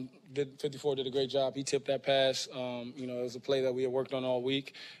backer, 54, did a great job. He tipped that pass. It was a play that we had worked on all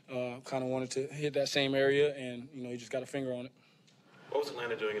week. Kind of wanted to hit that same area, and, he just got a finger on it. What was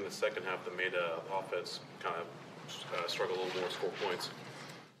Atlanta doing in the second half that made the offense kind of struggle a little more, score points?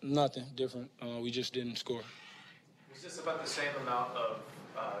 Nothing different. We just didn't score. Was this about the same amount of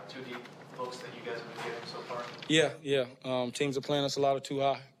two deep looks that you guys have been getting so far? Yeah. Teams are playing us a lot of too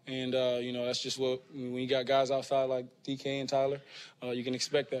high. And, that's just when you got guys outside like DK and Tyler, you can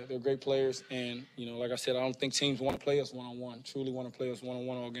expect that. They're great players. And, like I said, I don't think teams want to play us one-on-one, truly want to play us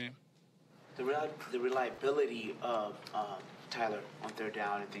one-on-one all game. The reliability of Tyler on third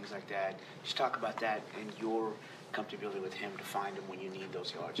down and things like that, just talk about that and your comfortability with him to find him when you need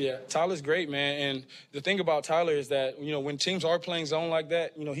those yards. Yeah, Tyler's great, man. And the thing about Tyler is that, when teams are playing zone like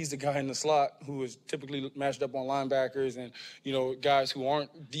that, he's the guy in the slot who is typically matched up on linebackers and, guys who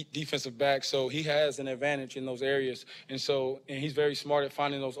aren't defensive backs. So he has an advantage in those areas. And he's very smart at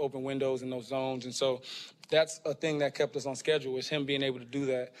finding those open windows and those zones. And so that's a thing that kept us on schedule, is him being able to do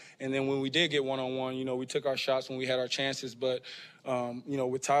that. And then when we did get one-on-one, we took our shots when we had our chances. But,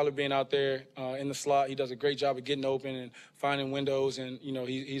 with Tyler being out there in the slot, he does a great job of getting open and finding windows. And,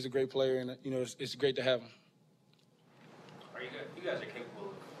 he's a great player, and, it's great to have him. You guys are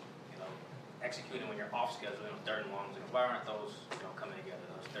capable of, executing when you're off schedule, third and longs. Why aren't those, coming together,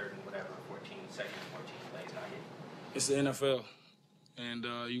 those third and whatever, 14, second and 14 plays not hitting? It's the NFL. And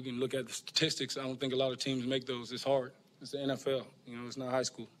you can look at the statistics. I don't think a lot of teams make those. It's hard. It's the NFL. It's not high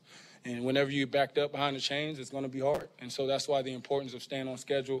school. And whenever you're backed up behind the chains, it's going to be hard. And so that's why the importance of staying on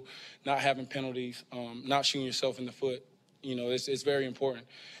schedule, not having penalties, not shooting yourself in the foot, it's very important.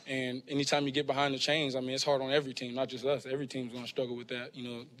 And anytime you get behind the chains, it's hard on every team, not just us. Every team's going to struggle with that.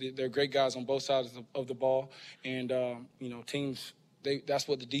 They're great guys on both sides of the ball. And, teams – that's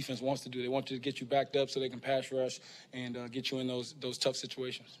what the defense wants to do. They want to get you backed up so they can pass rush and get you in those tough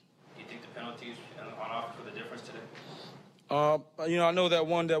situations. Do you think the penalties on offense were the difference today? I know that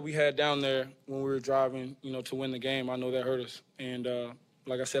one that we had down there when we were driving, to win the game, I know that hurt us. And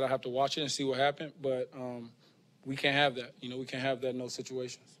like I said, I have to watch it and see what happened. But, we can't have that. You know, we can't have that in those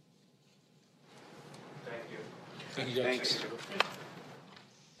situations. Thank you. Thank you, guys. Thanks.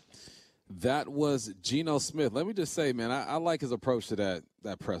 That was Geno Smith. Let me just say, man, I like his approach to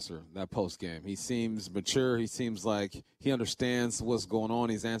that presser, that post game. He seems mature. He seems like he understands what's going on.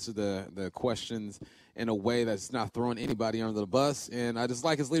 He's answered the questions in a way that's not throwing anybody under the bus. And I just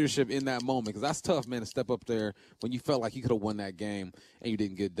like his leadership in that moment, because that's tough, man, to step up there when you felt like you could have won that game and you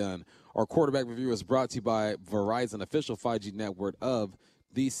didn't get done. Our quarterback review is brought to you by Verizon, official 5G network of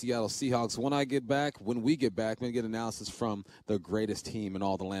the Seattle Seahawks. When we get back, we're going to get analysis from the greatest team in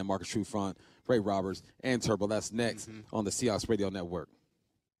all the land, Marcus Trufant, Ray Roberts, and Turbo. That's next on the Seahawks Radio Network.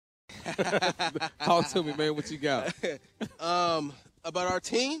 Talk to me, man. What you got? About our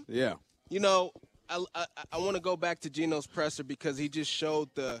team? Yeah. You know, I want to go back to Geno's presser because he just showed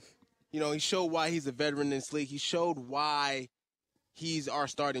he showed why he's a veteran in this league. He showed why he's our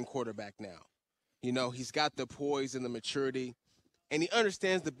starting quarterback now. You know, he's got the poise and the maturity, and he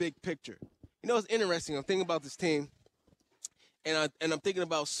understands the big picture. You know, it's interesting. I'm thinking about this team, and I'm thinking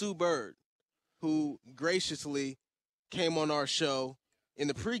about Sue Bird, who graciously came on our show in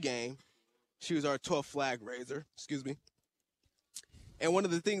the pregame. She was our 12th flag raiser. Excuse me. And one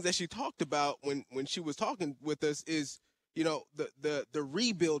of the things that she talked about when she was talking with us is, you know, the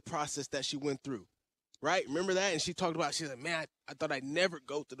rebuild process that she went through, right? Remember that? And she talked about, she said, man, I thought I'd never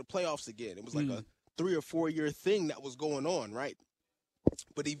go to the playoffs again. It was like a 3 or 4 year thing that was going on, right?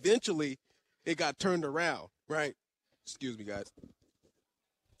 But eventually it got turned around, right? Excuse me, guys.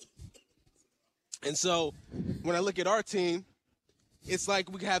 And so when I look at our team, it's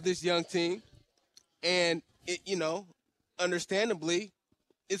like we have this young team, and it, you know, understandably,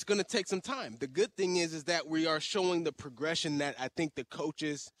 it's going to take some time. The good thing is that we are showing the progression that I think the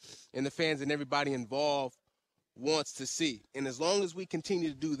coaches and the fans and everybody involved wants to see. And as long as we continue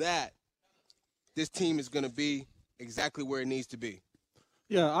to do that, this team is going to be exactly where it needs to be.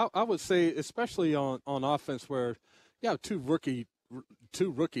 Yeah, I would say, especially on offense, where you have two rookie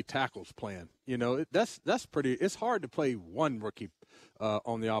tackles playing. You know, that's pretty. It's hard to play one rookie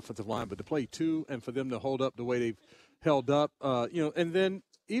on the offensive line, but to play two and for them to hold up the way they've held up, you know, and then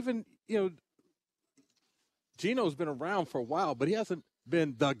even, you know, Geno's been around for a while, but he hasn't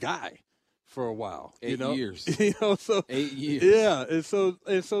been the guy for a while. 8 years. You know, so 8 years. Yeah, and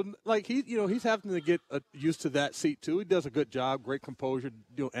so like he's having to get used to that seat too. He does a good job, great composure,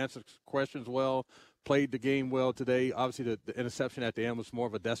 answers questions well, played the game well today. Obviously, the interception at the end was more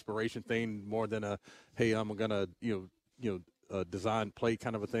of a desperation thing, more than a hey, I'm gonna design play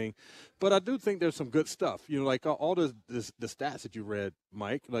kind of a thing. But I do think there's some good stuff. You know, like all the stats that you read,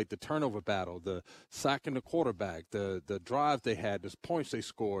 Mike, like the turnover battle, the sacking the quarterback, the drives they had, the points they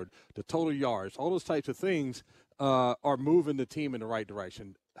scored, the total yards, all those types of things are moving the team in the right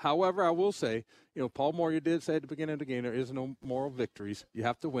direction. However, I will say, you know, Paul Moyer did say at the beginning of the game, there is no moral victories. You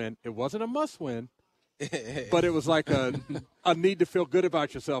have to win. It wasn't a must win. But it was like a need to feel good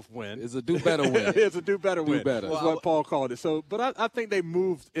about yourself win. It's a do better win. It's a do better win. Do better. That's what Paul called it. So, but I think they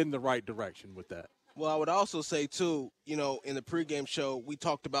moved in the right direction with that. Well, I would also say too, you know, in the pregame show, we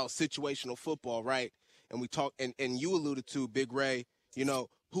talked about situational football, right? And we talked, and you alluded to, Big Ray, you know,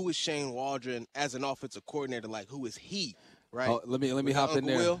 who is Shane Waldron as an offensive coordinator? Like, who is he, right? Oh, let me hop in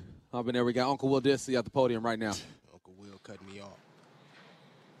there. Will? Hop in there. We got Uncle Will Disley at the podium right now. Uncle Will cutting me off.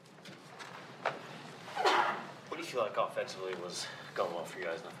 What do you feel like offensively was going well for you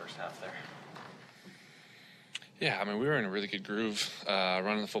guys in the first half there? Yeah, I mean, we were in a really good groove,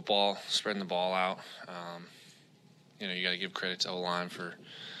 running the football, spreading the ball out. You know, you got to give credit to O-line for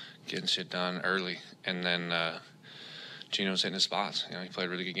getting shit done early. And then Geno's hitting his spots. You know, he played a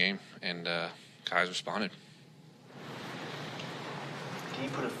really good game, and guys responded. Can you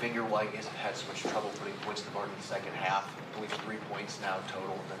put a finger why you guys have had so much trouble putting points to the board in the second half? I believe 3 points now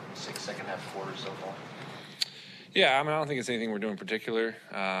total in the 6 second half quarters so far. Yeah, I mean, I don't think it's anything we're doing in particular.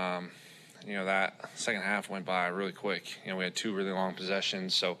 You know, that second half went by really quick. You know, we had 2 really long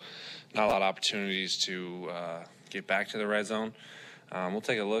possessions, so not a lot of opportunities to get back to the red zone. We'll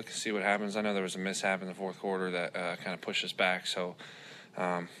take a look, see what happens. I know there was a mishap in the fourth quarter that kind of pushed us back. So,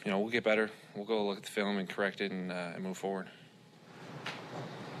 you know, we'll get better. We'll go look at the film and correct it and move forward.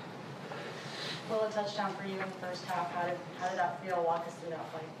 Will, a touchdown for you in the first half. How did that feel? Walk us through that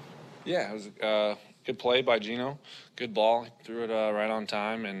play. Yeah, it was a good play by Geno. Good ball. He threw it right on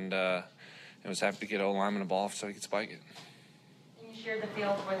time, and I was happy to get O-lineman the ball so he could spike it. You shared the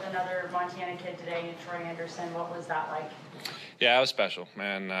field with another Montana kid today, Troy Anderson. What was that like? Yeah, it was special,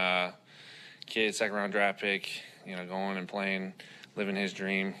 man. Kid, second-round draft pick, you know, going and playing, living his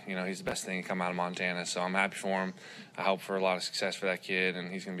dream. You know, he's the best thing to come out of Montana, so I'm happy for him. I hope for a lot of success for that kid,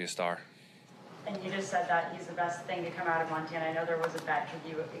 and he's going to be a star. And you just said that he's the best thing to come out of Montana. I know there was a bet. Could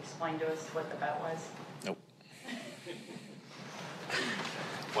you explain to us what the bet was? Nope.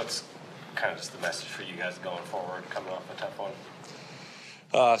 What's kind of just the message for you guys going forward, coming off a tough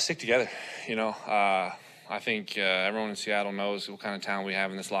one? Stick together. I think everyone in Seattle knows what kind of talent we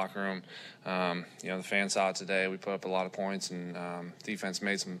have in this locker room. The fans saw it today. We put up a lot of points, and defense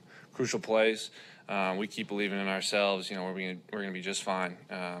made some crucial plays. We keep believing in ourselves. We're going to be just fine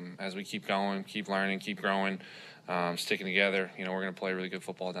as we keep going, keep learning, keep growing, sticking together. We're going to play really good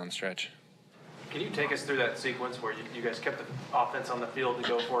football down the stretch. Can you take us through that sequence where you guys kept the offense on the field to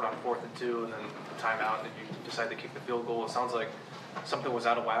go for it on 4th and 2, and then the timeout, and you decided to kick the field goal? It sounds like something was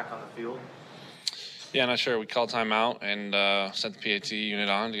out of whack on the field. Yeah, not sure. We called timeout and sent the PAT unit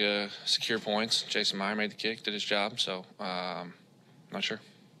on to secure points. Jason Meyer made the kick, did his job, so not sure.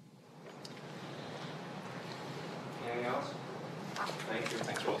 Anything else? Thank you.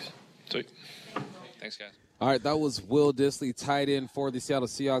 Thanks, Will. Sweet. Thanks, guys. All right, that was Will Dissly, tight end for the Seattle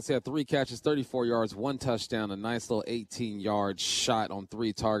Seahawks. He had 3 catches, 34 yards, 1 touchdown, a nice little 18-yard shot on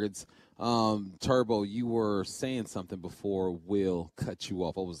 3 targets. Turbo, you were saying something before Will cut you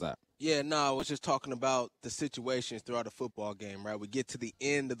off. What was that? Yeah, no, I was just talking about the situations throughout the football game, right? We get to the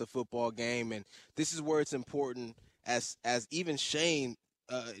end of the football game, and this is where it's important as even Shane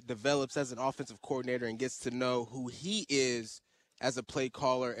develops as an offensive coordinator and gets to know who he is as a play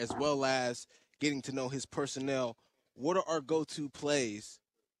caller, as well as getting to know his personnel. What are our go-to plays,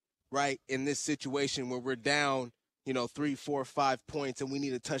 right, in this situation where we're down, 3, 4, 5 points and we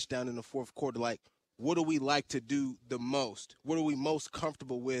need a touchdown in the 4th quarter? Like, what do we like to do the most? What are we most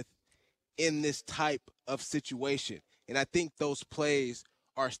comfortable with in this type of situation? And I think those plays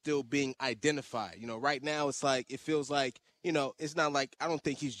are still being identified. Right now it feels like, it's not like, I don't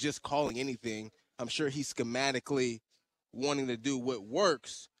think he's just calling anything. I'm sure he's schematically wanting to do what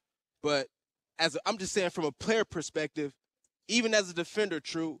works. But I'm just saying from a player perspective, even as a defender,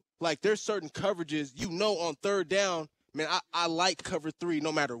 True, like there's certain coverages, on 3rd down, man, I like cover 3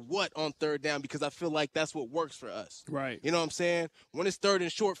 no matter what on 3rd down because I feel like that's what works for us. Right. You know what I'm saying? When it's 3rd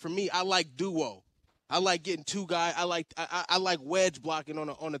and short, for me, I like duo. I like getting 2 guys. I like wedge blocking on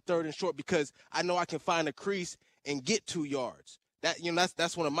a 3rd and short because I know I can find a crease and get 2 yards.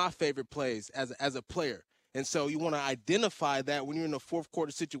 That's one of my favorite plays as a player. And so you want to identify that when you're in a 4th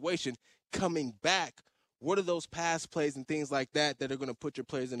quarter situation, coming back. What are those pass plays and things like that are going to put your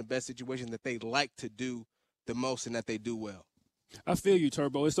players in the best situation that they like to do the most and that they do well? I feel you,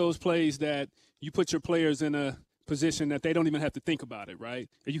 Turbo. It's those plays that you put your players in a position that they don't even have to think about it, right?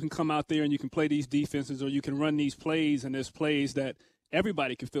 And you can come out there and you can play these defenses or you can run these plays, and there's plays that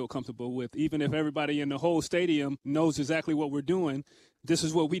everybody can feel comfortable with. Even if everybody in the whole stadium knows exactly what we're doing, this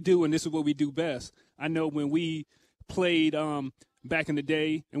is what we do and this is what we do best. I know when we played back in the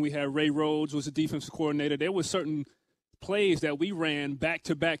day and we had Ray Rhodes was the defensive coordinator, there were certain plays that we ran back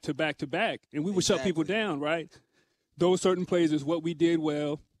to back to back to back, and we would shut people down, right? Those certain plays is what we did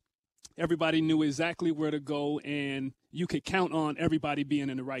well. Everybody knew exactly where to go, and you could count on everybody being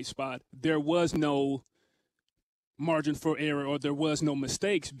in the right spot. There was no margin for error or there was no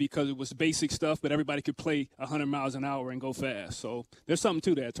mistakes because it was basic stuff, but everybody could play 100 miles an hour and go fast. So there's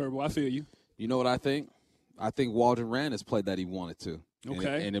something to that, Turbo. I feel you. You know what I think? I think Waldron ran his play that he wanted to.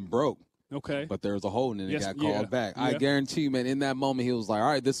 Okay. And it broke. Okay. But there was a hole, and then it got called back. Yeah. I guarantee you, man, in that moment, he was like, all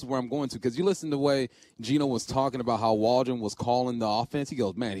right, this is where I'm going to. Because you listen to the way Gino was talking about how Waldron was calling the offense. He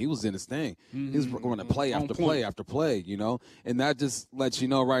goes, man, he was in his thing. He was going to play after play after play, And that just lets you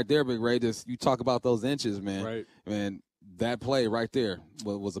know right there, Big Ray, you talk about those inches, man. Right. Man, that play right there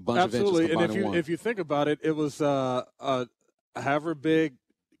was a bunch of inches. Absolutely. And in one. if you think about it, it was however big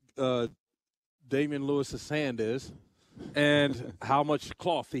Damian Lewis's hand is, and how much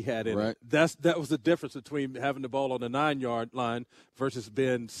cloth he had in it. That was the difference between having the ball on the 9-yard line versus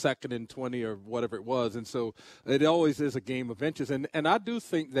being 2nd and 20 or whatever it was. And so it always is a game of inches. And I do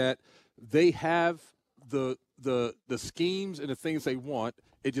think that they have the schemes and the things they want.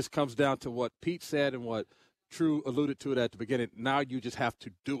 It just comes down to what Pete said and what True alluded to it at the beginning. Now you just have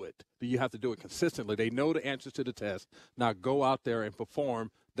to do it. You have to do it consistently. They know the answers to the test. Now go out there and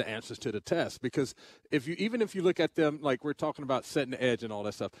perform the answers to the test. Because even if you look at them, like we're talking about setting the edge and all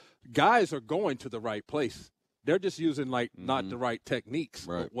that stuff, guys are going to the right place. They're just using not the right techniques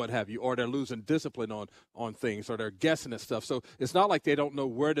or what have you, or they're losing discipline on things, or they're guessing at stuff. So it's not like they don't know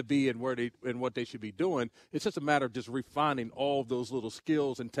where to be and what they should be doing. It's just a matter of just refining all of those little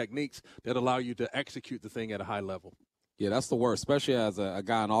skills and techniques that allow you to execute the thing at a high level. Yeah, that's the worst, especially as a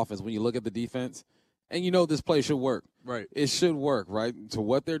guy on offense. When you look at the defense And you know this play should work. Right. It should work, right? To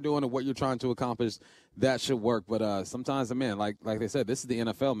what they're doing and what you're trying to accomplish, that should work. But sometimes, man, like they said, this is the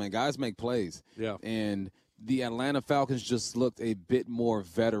NFL, man. Guys make plays. Yeah. And the Atlanta Falcons just looked a bit more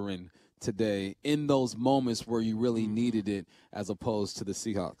veteran today in those moments where you really needed it, as opposed to the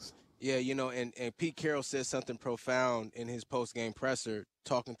Seahawks. Yeah, you know, and Pete Carroll said something profound in his post-game presser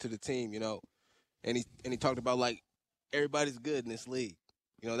talking to the team, you know, and he talked about, like, everybody's good in this league.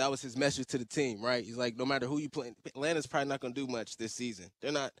 You know, that was his message to the team, right? He's like, no matter who you play, Atlanta's probably not going to do much this season.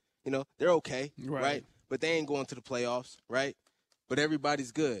 They're not, you know, they're okay, right? But they ain't going to the playoffs, right? But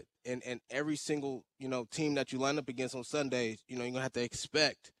everybody's good. And every single, you know, team that you line up against on Sundays, you know, you're going to have to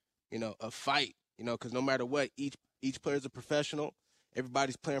expect, you know, a fight, you know, because no matter what, each player's a professional.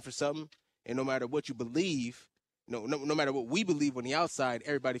 Everybody's playing for something. And no matter what you believe, no matter what we believe on the outside,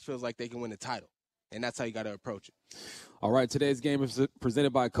 everybody feels like they can win the title. And that's how you got to approach it. All right, today's game is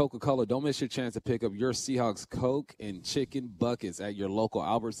presented by Coca-Cola. Don't miss your chance to pick up your Seahawks Coke and chicken buckets at your local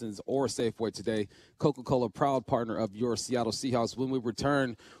Albertsons or Safeway today. Coca-Cola, proud partner of your Seattle Seahawks. When we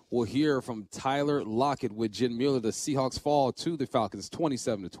return, we'll hear from Tyler Lockett with Jen Mueller. The Seahawks fall to the Falcons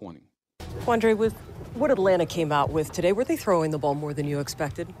 27-20. Quandre, with what Atlanta came out with today, were they throwing the ball more than you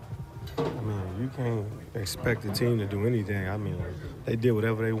expected? I mean, you can't expect the team to do anything. I mean, they did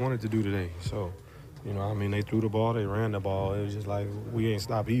whatever they wanted to do today. So, you know, I mean, they threw the ball, they ran the ball. It was just like, we ain't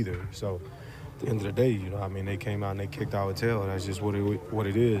stopped either. So, at the end of the day, you know, I mean, they came out and they kicked our tail. That's just what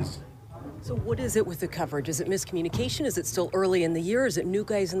it is. So what is it with the coverage? Is it miscommunication? Is it still early in the year? Is it new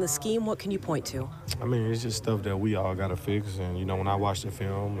guys in the scheme? What can you point to? I mean, it's just stuff that we all got to fix. And, you know, when I watch the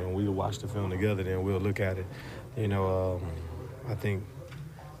film and we watch the film together, then we'll look at it. You know, I think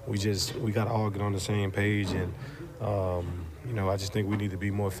we got to all get on the same page. And, you know, I just think we need to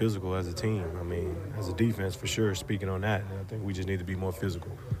be more physical as a team. I mean, as a defense, for sure, speaking on that, I think we just need to be more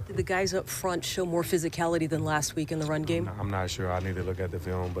physical. Did the guys up front show more physicality than last week in the run game? I'm not sure. I need to look at the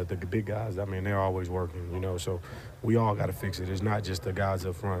film. But the big guys, I mean, they're always working, you know. So we all got to fix it. It's not just the guys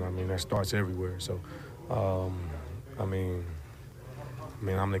up front. I mean, that starts everywhere. So, I mean,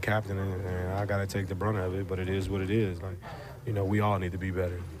 I'm the captain, and I got to take the brunt of it. But it is what it is. Like, you know, we all need to be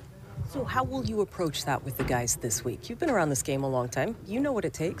better. So how will you approach that with the guys this week? You've been around this game a long time. You know what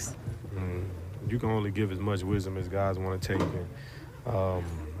it takes. You can only give as much wisdom as guys want to take. And, I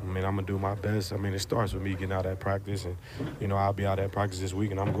mean, I'm going to do my best. I mean, it starts with me getting out at practice. And, you know, I'll be out at practice this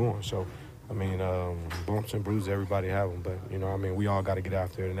week, and I'm going. So, I mean, bumps and bruises, everybody have them. But, you know, I mean, we all got to get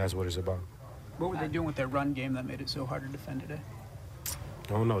after it, and that's what it's about. What were they doing with their run game that made it so hard to defend today?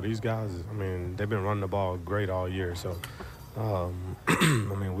 I don't know. These guys, I mean, they've been running the ball great all year. So, I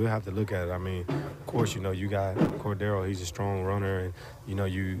mean, we'll have to look at it. I mean, of course, you know, you got Cordero. He's a strong runner. And, you know,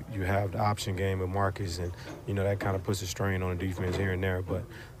 you have the option game with Marcus. And, you know, that kind of puts a strain on the defense here and there. But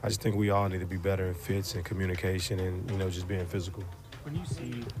I just think we all need to be better in fits and communication and, you know, just being physical. When you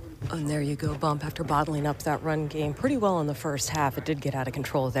see... And there you go, Bump. After bottling up that run game pretty well in the first half, it did get out of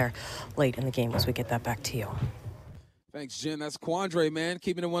control there late in the game as we get that back to you. Thanks, Jen. That's Quandre, man,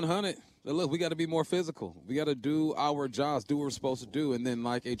 keeping it 100. Look, we got to be more physical. We got to do our jobs, do what we're supposed to do. And then,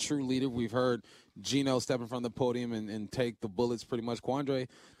 like a true leader, we've heard Geno step in front of the podium and take the bullets pretty much. Quandre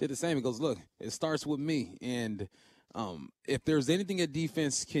did the same. He goes, look, it starts with me. And if there's anything a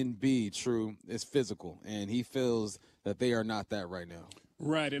defense can be true, it's physical. And he feels that they are not that right now.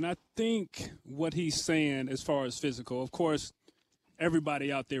 Right, and I think what he's saying as far as physical, of course,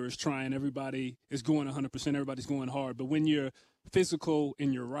 everybody out there is trying. Everybody is going 100%. Everybody's going hard. But when you're physical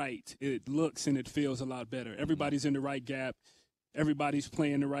and you're right, it looks and it feels a lot better. Everybody's in the right gap. Everybody's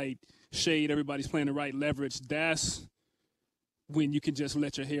playing the right shade. Everybody's playing the right leverage. That's when you can just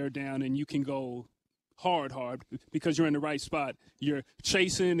let your hair down and you can go hard because you're in the right spot. You're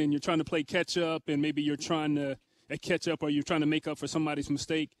chasing and you're trying to play catch up, and maybe you're trying to catch up or you're trying to make up for somebody's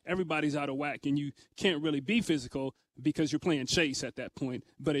mistake. Everybody's out of whack, and you can't really be physical because you're playing chase at that point.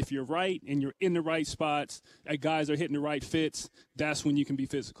 But if you're right and you're in the right spots, and guys are hitting the right fits, that's when you can be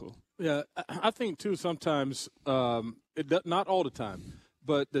physical. Yeah, I think, too, sometimes, not all the time,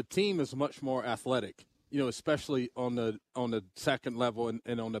 but the team is much more athletic, you know, especially on the second level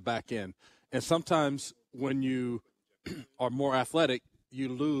and on the back end. And sometimes when you are more athletic, you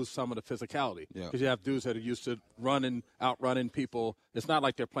lose some of the physicality because you have dudes that are used to outrunning people. It's not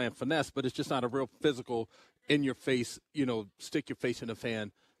like they're playing finesse, but it's just not a real physical, in your face, you know, stick your face in the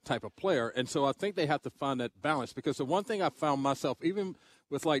fan type of player. And so I think they have to find that balance, because the one thing I found myself, even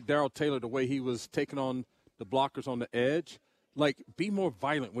with like Darrell Taylor, the way he was taking on the blockers on the edge, like, be more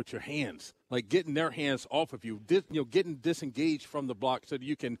violent with your hands, like getting their hands off of you, getting disengaged from the block so that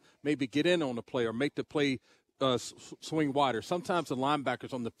you can maybe get in on the play or make the play swing wider. Sometimes the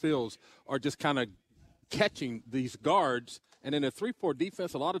linebackers on the fields are just kind of catching these guards. And in a 3-4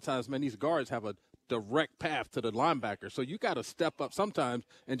 defense, a lot of times, man, these guards have a direct path to the linebacker. So you got to step up sometimes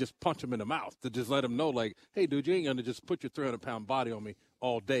and just punch them in the mouth to just let them know, like, hey, dude, you ain't going to just put your 300-pound body on me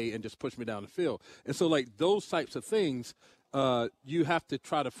all day and just push me down the field. And so, like, those types of things, you have to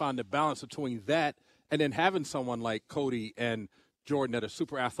try to find the balance between that and then having someone like Cody and Jordan that are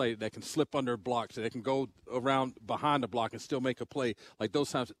super athletic that can slip under blocks, that can go around behind the block and still make a play, like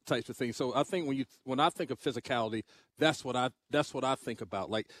those types of things. So I think when I think of physicality, that's what I think about.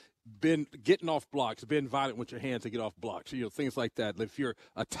 Like, getting off blocks, being violent with your hands to get off blocks, things like that. If you're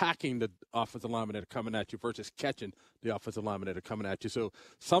attacking the offensive linemen that are coming at you versus catching the offensive linemen that are coming at you. So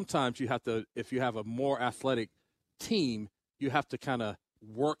sometimes you have to, if you have a more athletic team, you have to kind of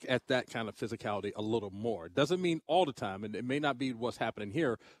work at that kind of physicality a little more. It doesn't mean all the time, and it may not be what's happening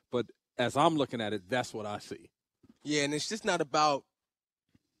here, but as I'm looking at it, that's what I see. Yeah, and it's just not about,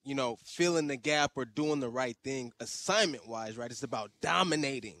 filling the gap or doing the right thing assignment-wise, right? It's about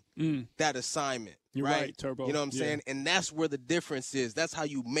dominating that assignment, You're right, Turbo. You know what I'm saying? And that's where the difference is. That's how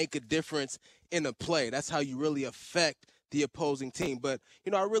you make a difference in a play. That's how you really affect the opposing team. But,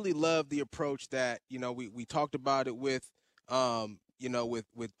 I really love the approach that, we talked about it with,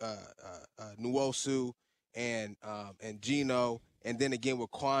 with Nwosu and Gino, and then again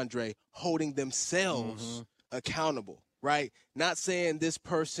with Quandre, holding themselves accountable, right? Not saying this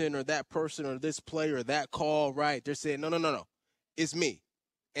person or this player or that call, right? They're saying, no, it's me.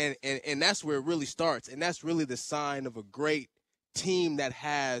 And that's where it really starts. And that's really the sign of a great team that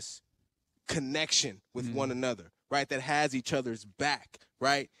has connection with one another, right? That has each other's back,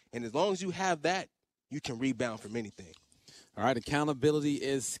 right? And as long as you have that, you can rebound from anything. All right, accountability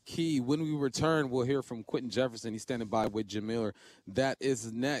is key. When we return, we'll hear from Quentin Jefferson. He's standing by with Jim Miller. That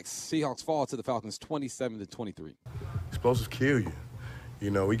is next. Seahawks fall to the Falcons 27-23. Explosives kill you.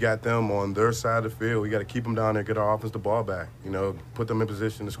 We got them on their side of the field. We got to keep them down there, get our offense the ball back. Put them in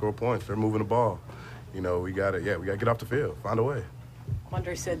position to score points. They're moving the ball. We got to get off the field, find a way.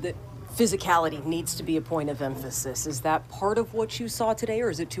 Andre said that physicality needs to be a point of emphasis. Is that part of what you saw today, or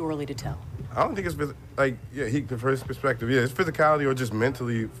is it too early to tell? I don't think it's from his perspective, it's physicality or just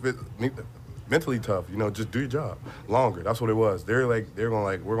mentally tough. Just do your job longer. That's what it was. They're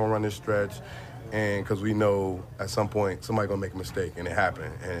going we're gonna run this stretch, and because we know at some point somebody's gonna make a mistake, and it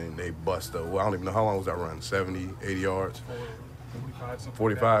happened, and they bust. I don't even know how long was that run, 70, 80 yards,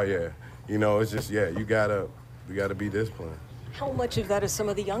 45. Yeah. It's just we gotta be disciplined. How much of that is some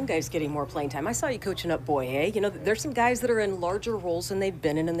of the young guys getting more playing time? I saw you coaching up Boye. There's some guys that are in larger roles than they've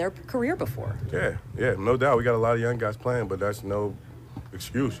been in their career before. Yeah, no doubt. We got a lot of young guys playing, but that's no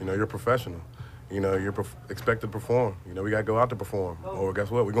excuse. You're a professional. You're expected to perform. We got to go out to perform, or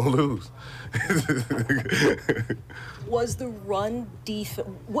guess what? We're going to lose. Was the run defense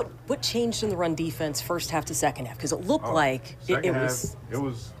 – what changed in the run defense first half to second half? Because it looked like it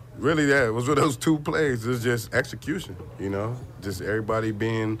was – Really, yeah, it was with those two plays. It was just execution, just everybody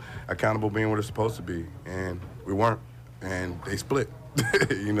being accountable, being where they're supposed to be. And we weren't, and they split,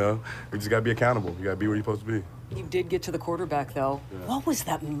 We just got to be accountable. You got to be where you're supposed to be. You did get to the quarterback, though. Yeah. What was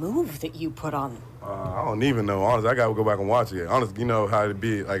that move that you put on? I don't even know. Honestly, I got to go back and watch it. Honestly, you know how it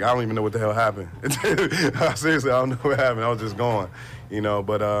be. I don't even know what the hell happened. Seriously, I don't know what happened. I was just going,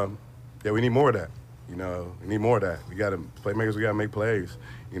 But, we need more of that. We need more of that. We got to, playmakers, we got to make plays.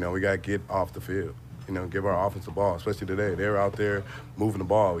 We got to get off the field. Give our offense the ball, especially today. They're out there moving the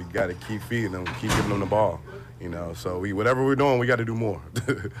ball. We got to keep feeding them, keep giving them the ball. So whatever we're doing, we got to do more.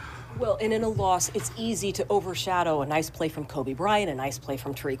 Well, and in a loss, it's easy to overshadow a nice play from Kobe Bryant, a nice play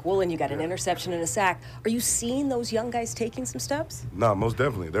from Tariq Woolen. You got an interception and a sack. Are you seeing those young guys taking some steps? No, most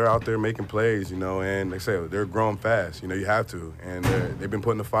definitely. They're out there making plays, and like I say, they're growing fast. You have to. And they've been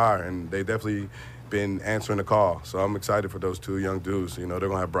putting the fire, and they definitely been answering the call. So I'm excited for those two young dudes. They're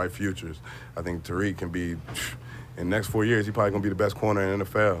going to have bright futures. I think Tariq can be, in the next 4 years, he's probably going to be the best corner in the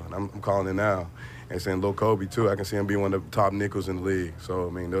NFL. And I'm calling it now. And saying Lil Kobe, too, I can see him being one of the top nickels in the league. So,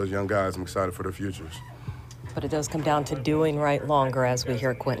 those young guys, I'm excited for their futures. But it does come down to doing right longer, as we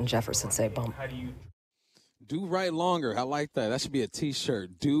hear Quentin Jefferson say, Bump. Do right longer. I like that. That should be a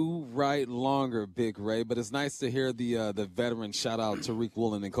T-shirt. Do right longer, Big Ray. But it's nice to hear the veteran shout out to Tariq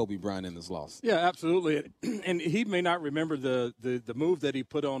Woolen and Kobe Bryant in this loss. Yeah, absolutely. And he may not remember the move that he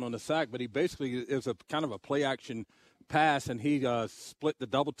put on the sack, but he basically is a kind of a play action pass, and he split the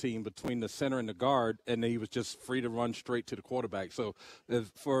double team between the center and the guard, and he was just free to run straight to the quarterback. So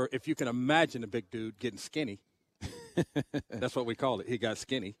if you can imagine a big dude getting skinny, that's what we call it. He got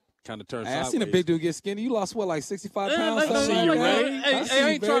skinny. Kind of turned sideways. I've seen a big dude get skinny. You lost, 65 pounds? I see you, Ray. I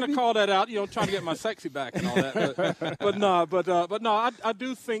ain't trying to call that out, trying to get my sexy back and all that. But no, I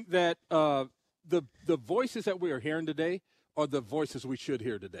do think that the voices that we are hearing today are the voices we should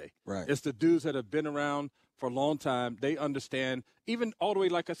hear today. Right. It's the dudes that have been around for a long time. They understand, even all the way,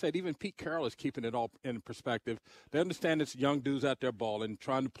 like I said, even Pete Carroll is keeping it all in perspective. They understand it's young dudes out there balling,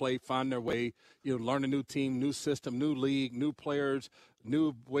 trying to play, find their way, learn a new team, new system, new league, new players,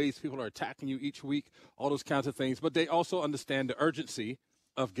 new ways people are attacking you each week, all those kinds of things. But they also understand the urgency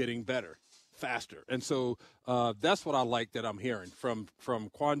of getting better, faster. And so that's what I like that I'm hearing from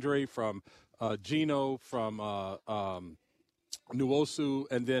Quandre, from Gino, from Nwosu,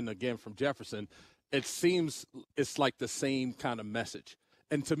 and then again from Jefferson. It seems it's like the same kind of message.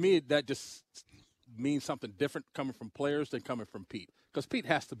 And to me, that just means something different coming from players than coming from Pete. Because Pete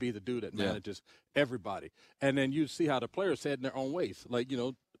has to be the dude that manages everybody. And then you see how the players head in their own ways. Like,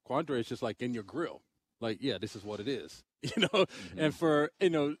 Quandre is just like in your grill. Like, yeah, this is what it is. Mm-hmm. And for,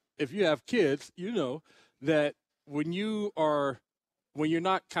 if you have kids, that when you're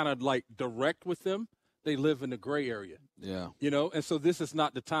not kind of like direct with them, they live in the gray area. Yeah. And so this is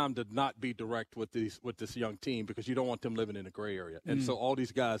not the time to not be direct with this young team, because you don't want them living in the gray area. And so all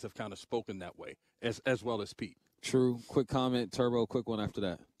these guys have kind of spoken that way, as well as Pete. True. Quick comment, Turbo. Quick one after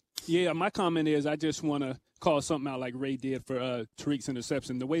that. Yeah, my comment is I just want to call something out like Ray did for Tariq's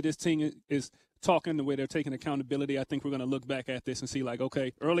interception. The way this team is talking, the way they're taking accountability, I think we're going to look back at this and see, like,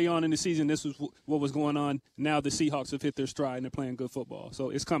 okay, early on in the season, this was what was going on. Now the Seahawks have hit their stride and they're playing good football.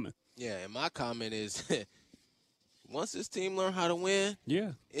 So it's coming. Yeah, and my comment is once this team learn how to win,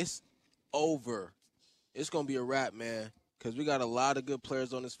 it's over. It's going to be a wrap, man, because we got a lot of good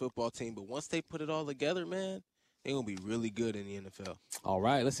players on this football team. But once they put it all together, man, they're going to be really good in the NFL. All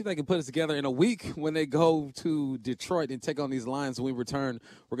right, let's see if they can put it together in a week when they go to Detroit and take on these Lions. When we return,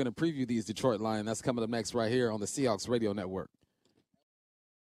 we're going to preview these Detroit Lions. That's coming up next right here on the Seahawks Radio Network.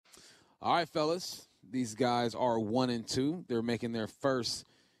 All right, fellas, these guys are 1-2. They're making their first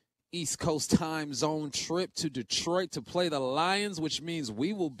East Coast time zone trip to Detroit to play the Lions, which means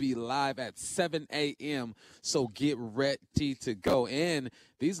we will be live at 7 a.m., so get ready to go. And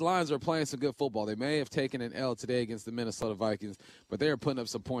these Lions are playing some good football. They may have taken an L today against the Minnesota Vikings, but they are putting up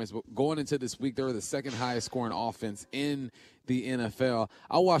some points. But going into this week, they were the second highest scoring offense in the NFL.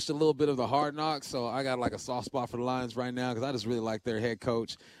 I watched a little bit of the Hard Knocks, so I got like a soft spot for the Lions right now because I just really like their head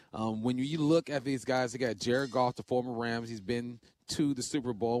coach. When you look at these guys, they got Jared Goff, the former Rams. He's been to the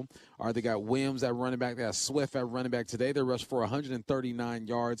Super Bowl. They got Williams at running back. They got Swift at running back. Today they rushed for 139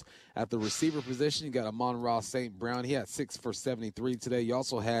 yards. At the receiver position, you got Amon-Ra St. Brown. He had 6 for 73 today. You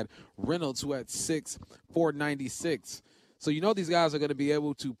also had Reynolds, who had 6 for 96. So these guys are going to be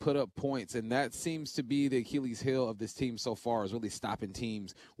able to put up points, and that seems to be the Achilles heel of this team so far, is really stopping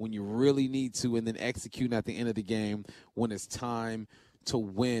teams when you really need to and then executing at the end of the game when it's time to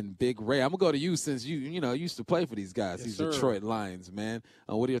win. Big Ray, I'm going to go to you since you used to play for these guys, these Detroit Lions, man.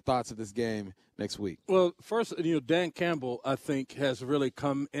 What are your thoughts of this game next week? Well, first, Dan Campbell, I think, has really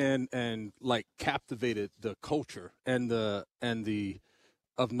come in and like captivated the culture and the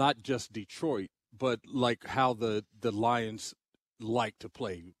of not just Detroit, but like how the Lions like to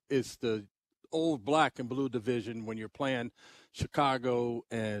play. It's the old black and blue division when you're playing Chicago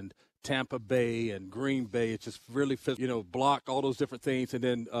and Tampa Bay and Green Bay. It just really fits, block, all those different things. And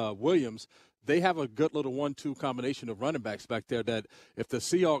then Williams, they have a good little 1-2 combination of running backs back there that if the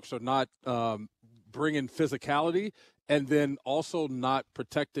Seahawks are not bringing physicality and then also not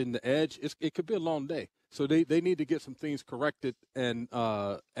protecting the edge, it could be a long day. So they need to get some things corrected and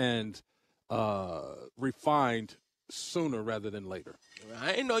refined sooner rather than later.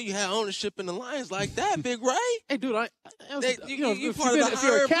 I didn't know you had ownership in the Lions like that, Big Ray. Hey, dude, if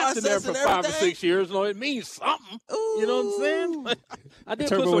you're a captain there for 5 or 6 years, it means something. Ooh. You know what I'm saying? I did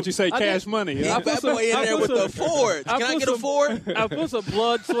Turbo, what you say, cash money. Yeah. That boy in there with the Ford. Can I get a Ford? I put some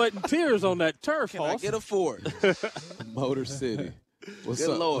blood, sweat, and tears on that turf. Can I get a Ford? Motor City. What's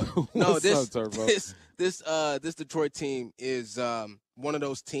Good up? Lord. What's up, Turbo? This Detroit team is one of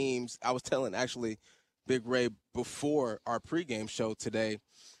those teams. I was telling actually Big Ray before our pregame show today.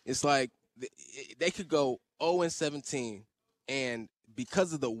 It's like they could go 0-17, and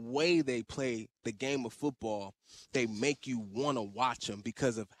because of the way they play the game of football, they make you want to watch them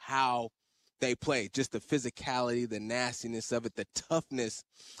because of how they play, just the physicality, the nastiness of it, the toughness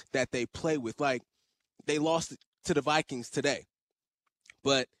that they play with. Like, they lost to the Vikings today,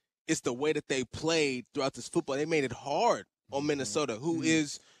 but it's the way that they played throughout this football. They made it hard on Minnesota, who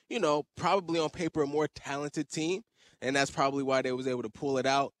is, probably on paper a more talented team, and that's probably why they was able to pull it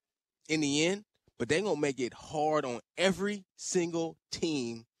out in the end. But they're going to make it hard on every single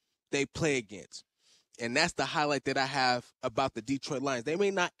team they play against. And that's the highlight that I have about the Detroit Lions. They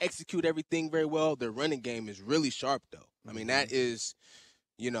may not execute everything very well. Their running game is really sharp, though. I mean, that is,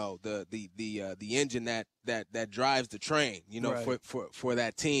 the engine that drives the train, Right. for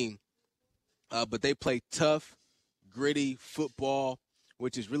that team. But they play tough, gritty football,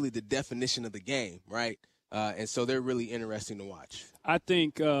 which is really the definition of the game, right? And so they're really interesting to watch. I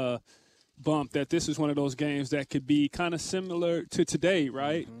think, Bump, that this is one of those games that could be kind of similar to today,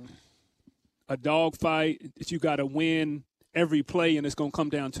 right? Mm-hmm. A dogfight that you got to win every play, and it's going to come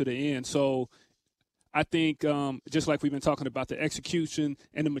down to the end. So I think just like we've been talking about the execution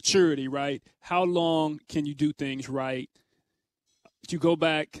and the maturity, right? How long can you do things right? You go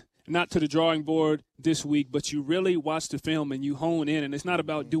back, not to the drawing board this week, but you really watch the film and you hone in, and it's not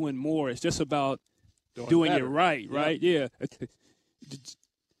about doing more. It's just about doing it right, right? Yeah.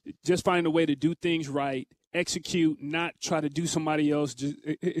 Just find a way to do things right, execute, not try to do somebody else's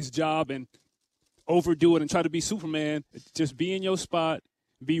his job and overdo it and try to be Superman. Just be in your spot,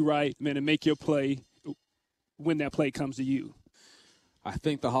 be right, man, and make your play when that play comes to you. I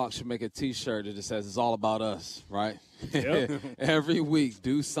think the Hawks should make a T-shirt that just says it's all about us, right? Yep. Every week,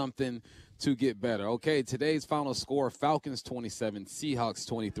 do something to get better. Okay, today's final score, Falcons 27, Seahawks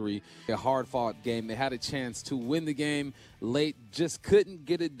 23. A hard-fought game. They had a chance to win the game late, just couldn't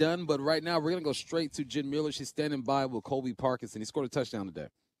get it done. But right now, we're going to go straight to Jen Mueller. She's standing by with Colby Parkinson. He scored a touchdown today.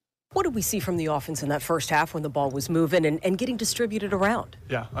 What did we see from the offense in that first half when the ball was moving and getting distributed around?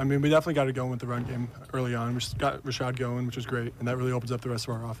 Yeah, I mean, we definitely got it going with the run game early on. We got Rashad going, which was great, and that really opens up the rest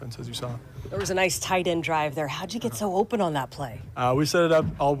of our offense, as you saw. There was a nice tight end drive there. How'd you get so open on that play? We set it up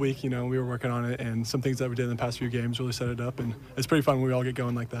all week. We were working on it, and some things that we did in the past few games really set it up, and it's pretty fun when we all get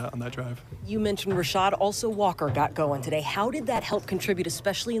going like that on that drive. You mentioned Rashad. Also, Walker got going today. How did that help contribute,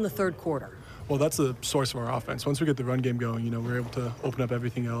 especially in the third quarter? Well, that's the source of our offense. Once we get the run game going, we're able to open up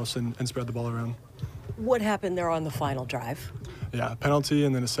everything else and spread the ball around. What happened there on the final drive? Yeah, penalty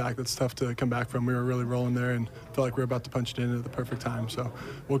and then a sack. That's tough to come back from. We were really rolling there and felt like we were about to punch it in at the perfect time. So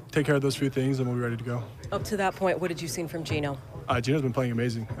we'll take care of those few things and we'll be ready to go. Up to that point, what did you see from Geno? Gino's been playing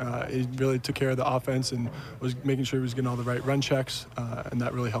amazing. He really took care of the offense and was making sure he was getting all the right run checks, and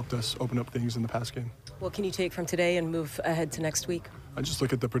that really helped us open up things in the pass game. What can you take from today and move ahead to next week? I just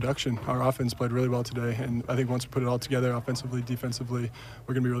look at the production. Our offense played really well today, and I think once we put it all together, offensively, defensively,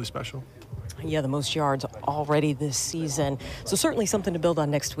 we're going to be really special. Yeah, the most yards already this season. So certainly something to build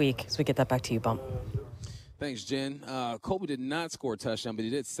on next week as we get that back to you, Bump. Thanks, Jen. Colby did not score a touchdown, but he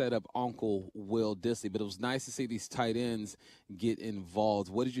did set up Uncle Will Dissly. But it was nice to see these tight ends get involved.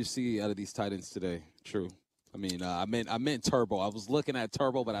 What did you see out of these tight ends today? True. I mean, I meant Turbo. I was looking at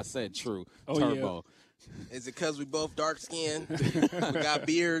Turbo, but I said True. Oh, Turbo. Yeah. Is it because we both dark skinned? We got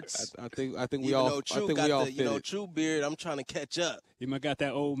beards. I think we Even all. though True I think got we all the fit it. True beard. I'm trying to catch up. You might got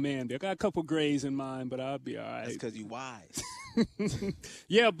that old man beard. I got a couple grays in mine, but I'll be all right. That's because you wise.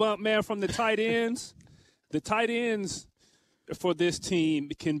 Yeah, Bump, man, from the tight ends. The tight ends for this team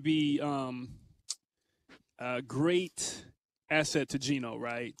can be a great asset to Geno,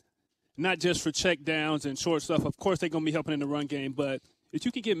 right? Not just for check downs and short stuff. Of course, they're going to be helping in the run game, but if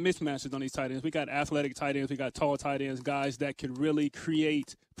you can get mismatches on these tight ends, we got athletic tight ends, we got tall tight ends, guys that can really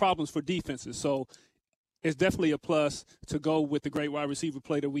create problems for defenses. So it's definitely a plus to go with the great wide receiver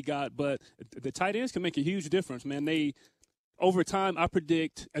play that we got. But the tight ends can make a huge difference, man. Over time, I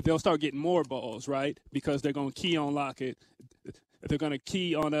predict they'll start getting more balls, right? Because they're going to key on Lockett. They're going to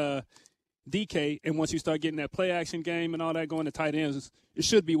key on DK. And once you start getting that play action game and all that going to tight ends, it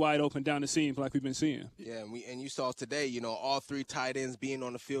should be wide open down the seams like we've been seeing. Yeah, and you saw today, all three tight ends being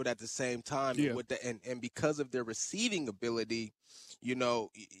on the field at the same time. Yeah. And because of their receiving ability,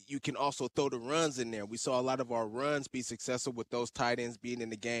 you can also throw the runs in there. We saw a lot of our runs be successful with those tight ends being in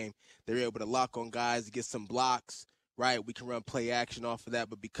the game. They're able to lock on guys, get some blocks. Right, we can run play action off of that,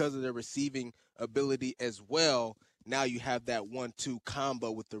 but because of their receiving ability as well, now you have that 1-2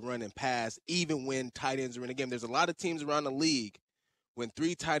 combo with the run and pass, even when tight ends are in the game. There's a lot of teams around the league, when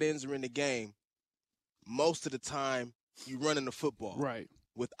three tight ends are in the game, most of the time you're running the football. Right.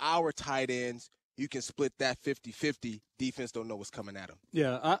 With our tight ends, you can split that 50-50. Defense don't know what's coming at them.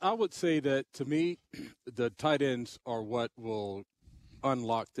 Yeah, I would say that, to me, the tight ends are what will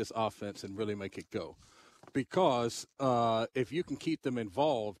unlock this offense and really make it go. Because if you can keep them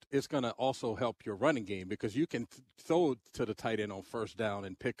involved, it's going to also help your running game because you can throw to the tight end on first down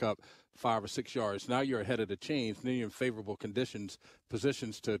and pick up 5 or 6 yards. Now you're ahead of the chains. Then you're in favorable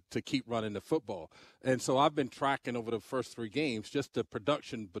positions to keep running the football. And so I've been tracking over the first 3 games just the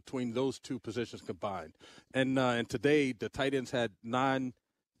production between those two positions combined. And today the tight ends had 9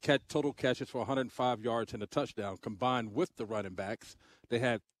 total catches for 105 yards and a touchdown combined with the running backs. They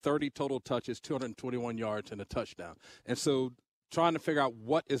had 30 total touches, 221 yards and a touchdown. And so trying to figure out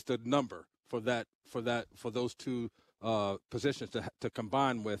what is the number for those two positions to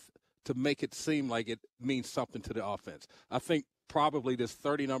combine with to make it seem like it means something to the offense. I think probably this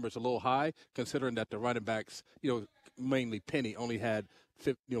 30 number is a little high, considering that the running backs, mainly Penny, only had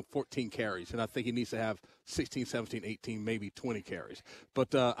 14 carries, and I think he needs to have 16, 17, 18, maybe 20 carries.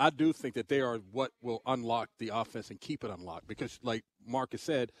 But I do think that they are what will unlock the offense and keep it unlocked because, like Marcus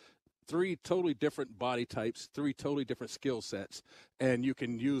said, 3 totally different body types, 3 totally different skill sets, and you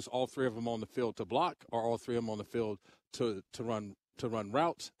can use all 3 of them on the field to block or all 3 of them on the field to run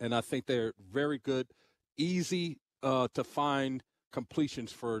routes. And I think they're very good, easy to find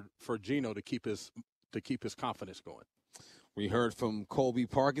completions for Geno to keep his confidence going. We heard from Colby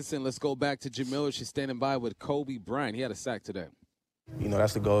Parkinson. Let's go back to Jamila. She's standing by with Kobe Bryant. He had a sack today.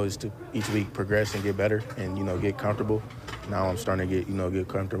 That's the goal, is to each week progress and get better and, get comfortable. Now I'm starting to get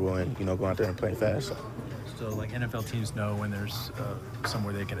comfortable and, go out there and play fast. So, like, NFL teams know when there's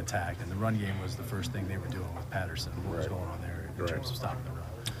somewhere they can attack, and the run game was the first thing they were doing with Patterson. What was going on there in terms of stopping the run?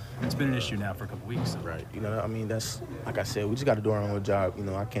 It's been an issue now for a couple weeks. So. Right. That's, like I said, we just got to do our own job.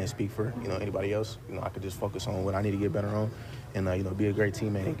 I can't speak for, anybody else. I could just focus on what I need to get better on and, be a great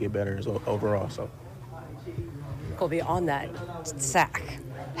teammate and get better overall. So. Colby, on that sack,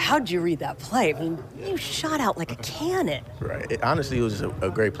 how'd you read that play? I mean, you shot out like a cannon. Right. Honestly, it was just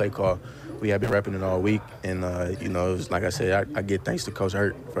a great play call. We have been repping it all week, and, it was, like I said, I get thanks to Coach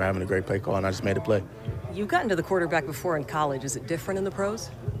Hurt for having a great play call, and I just made a play. You've gotten to the quarterback before in college. Is it different in the pros?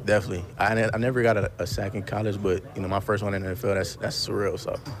 Definitely. I never got a sack in college, but, my first one in the NFL, that's surreal.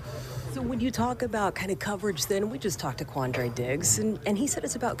 So when you talk about kind of coverage then, we just talked to Quandre Diggs, and he said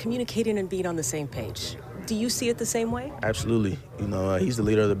it's about communicating and being on the same page. Do you see it the same way? Absolutely. He's the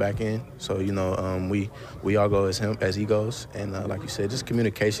leader of the back end. So, we all go as he goes. And like you said, just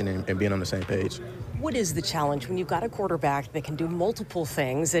communication and being on the same page. What is the challenge when you've got a quarterback that can do multiple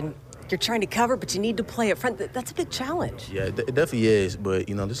things and you're trying to cover, but you need to play up front? That's a big challenge. Yeah, it definitely is. But,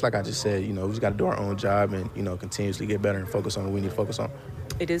 just like I just said, we just got to do our own job and, continuously get better and focus on what we need to focus on.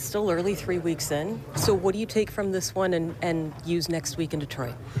 It is still early, 3 weeks in. So what do you take from this one and use next week in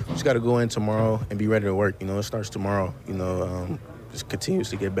Detroit? We just got to go in tomorrow and be ready to work. It starts tomorrow. Just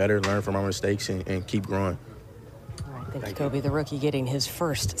continuously get better, learn from our mistakes, and keep growing. Thank you, Kobe, the rookie, getting his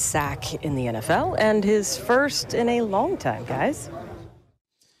first sack in the NFL and his first in a long time, guys.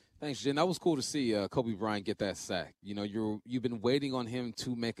 Thanks, Jen. That was cool to see Kobe Bryant get that sack. You've been waiting on him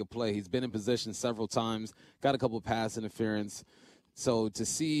to make a play. He's been in position several times, got a couple of pass interference. So to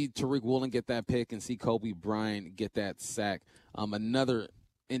see Tariq Woolen get that pick and see Kobe Bryant get that sack, another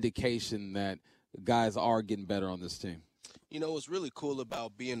indication that guys are getting better on this team. What's really cool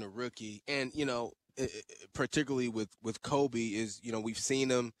about being a rookie and, particularly with Kobe is, we've seen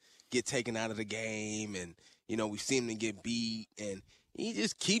him get taken out of the game and, we've seen him get beat and he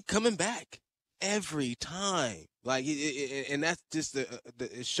just keep coming back every time. Like, and that's just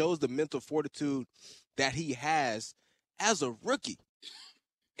it shows the mental fortitude that he has as a rookie.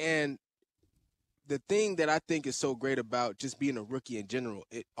 And the thing that I think is so great about just being a rookie in general,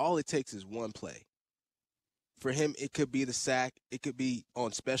 all it takes is one play. For him, it could be the sack. It could be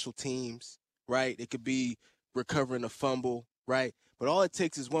on special teams, right? It could be recovering a fumble, right? But all it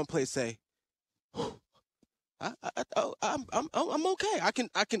takes is one play to say, I'm okay.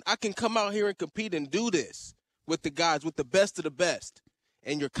 I can come out here and compete and do this with the guys, with the best of the best.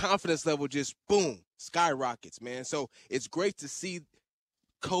 And your confidence level just, boom, skyrockets, man. So it's great to see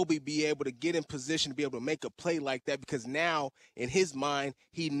Kobe be able to get in position to be able to make a play like that because now, in his mind,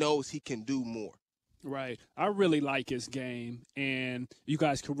 he knows he can do more. Right. I really like his game, and you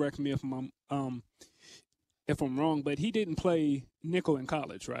guys correct me if I'm wrong, but he didn't play nickel in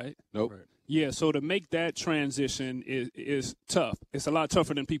college, right? Nope. Right. Yeah, so to make that transition is tough. It's a lot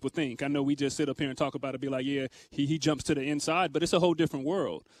tougher than people think. I know we just sit up here and talk about it, be like, yeah, he jumps to the inside, but it's a whole different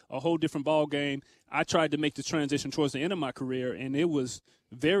world, a whole different ball game. I tried to make the transition towards the end of my career, and it was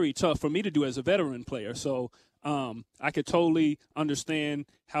very tough for me to do as a veteran player. So I could totally understand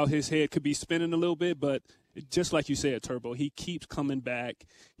how his head could be spinning a little bit, but just like you said, Turbo, he keeps coming back.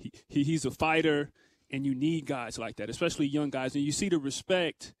 He's a fighter. And you need guys like that, especially young guys. And you see the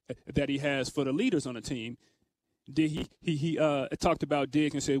respect that he has for the leaders on the team. He talked about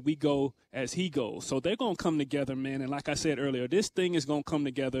Diggs and said, we go as he goes. So they're going to come together, man. And like I said earlier, this thing is going to come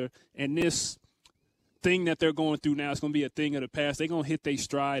together. And this thing that they're going through now is going to be a thing of the past. They're going to hit their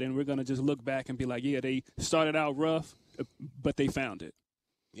stride, and we're going to just look back and be like, yeah, they started out rough, but they found it.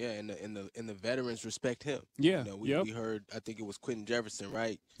 Yeah, and the veterans respect him. Yeah, we heard, I think it was Quentin Jefferson,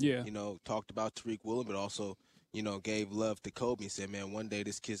 right? Yeah. Talked about Tariq Woolen, but also, gave love to Kobe and said, man, one day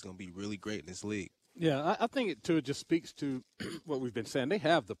this kid's going to be really great in this league. Yeah, I think it, too, just speaks to what we've been saying. They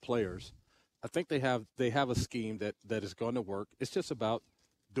have the players I think they have a scheme that is going to work. It's just about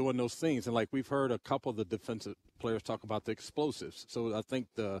doing those things. And like we've heard a couple of the defensive players talk about the explosives. So I think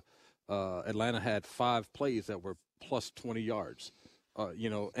the Atlanta had 5 plays that were plus 20 yards.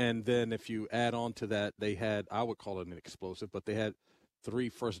 And then if you add on to that, they had, I would call it an explosive, but they had 3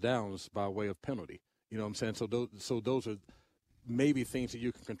 first downs by way of penalty. You know what I'm saying? So those are maybe things that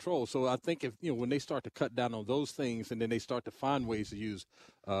you can control. So I think if, when they start to cut down on those things and then they start to find ways to use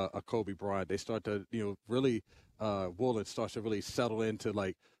a Kobe Bryant, they start to, really, Woolen starts to really settle into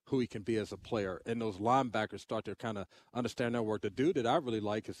like who he can be as a player. And those linebackers start to kind of understand their work. The dude that I really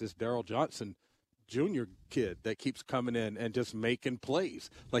like is this Darryl Johnson Jr. kid that keeps coming in and just making plays.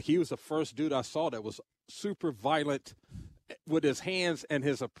 Like he was the first dude I saw that was super violent with his hands and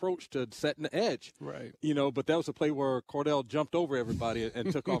his approach to setting the edge. Right. But that was a play where Cordell jumped over everybody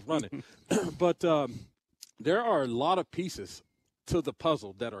and took off running. But there are a lot of pieces to the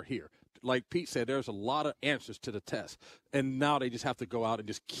puzzle that are here. Like Pete said, there's a lot of answers to the test. And now they just have to go out and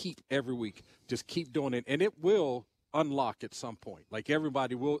just keep every week, just keep doing it. And it will unlock at some point. Like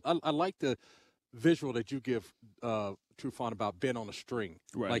everybody will. I like the visual that you give Trufant about being on a string.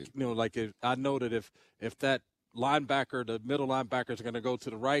 Right. I know that if that linebacker, the middle linebacker is going to go to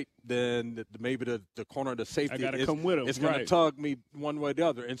the right, then maybe the corner of the safety I gotta come with him. It's going to tug me one way or the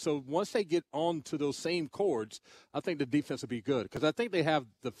other. And so once they get on to those same chords, I think the defense will be good because I think they have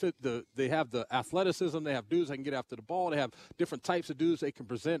they have the athleticism. They have dudes that can get after the ball. They have different types of dudes they can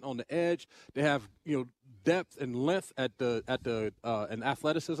present on the edge. They have depth and length at the and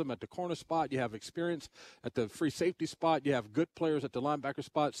athleticism at the corner spot. You have experience at the free safety spot. You have good players at the linebacker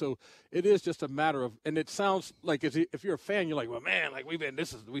spot. So it is just a matter of, and it sounds like if you're a fan, you're like, well, man, like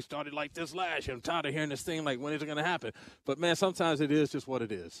we started like this last year. I'm tired of hearing this thing. Like, when is it going to happen? But man, sometimes it is just what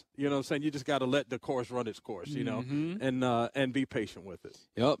it is. You know what I'm saying? You just got to let the course run its course, and be patient with it.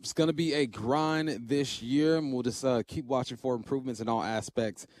 Yep, it's going to be a grind this year, and we'll just keep watching for improvements in all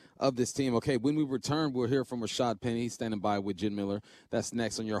aspects of this team. Okay, when we return, we'll hear from Rashad Penny standing by with Jen Miller. That's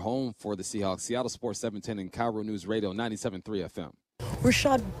next on your home for the Seahawks. Seattle Sports 710 and Cairo News Radio 97.3 FM.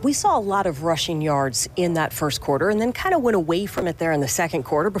 Rashad, we saw a lot of rushing yards in that first quarter and then kind of went away from it there in the second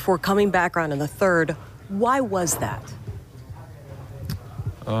quarter before coming back around in the third. Why was that?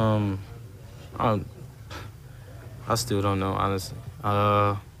 I still don't know, honestly.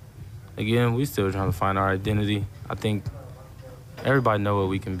 Again, we still trying to find our identity. I think everybody know what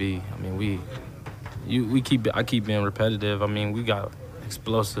we can be. I mean, I keep being repetitive. I mean, we got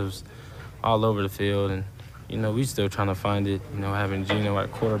explosives all over the field, and we still trying to find it. Having Geno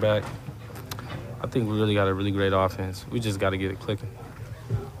at quarterback, I think we really got a really great offense. We just got to get it clicking.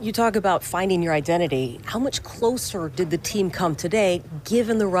 You talk about finding your identity. How much closer did the team come today,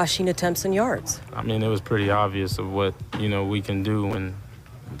 given the rushing attempts and yards? I mean, it was pretty obvious of what we can do, and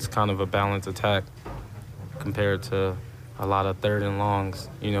it's kind of a balanced attack compared to a lot of third and longs,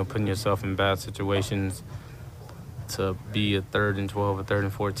 putting yourself in bad situations to be a 3rd and 12, a 3rd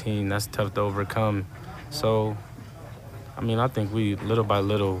and 14. That's tough to overcome. So, I mean, I think we, little by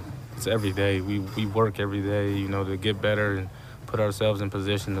little, it's every day. We work every day, to get better and put ourselves in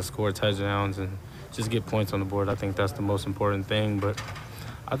position to score touchdowns and just get points on the board. I think that's the most important thing, but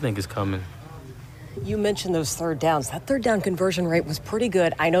I think it's coming. You mentioned those third downs. That third down conversion rate was pretty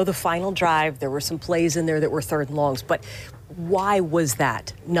good. I know the final drive, there were some plays in there that were 3rd and longs, but why was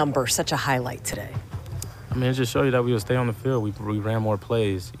that number such a highlight today? I mean, it just showed you that we would stay on the field. We ran more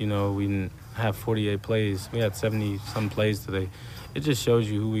plays. We didn't have 48 plays. We had 70-some plays today. It just shows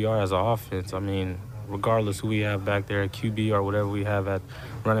you who we are as an offense. I mean, regardless who we have back there at QB or whatever we have at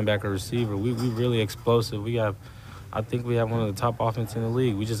running back or receiver, we really explosive. I think we have one of the top offense in the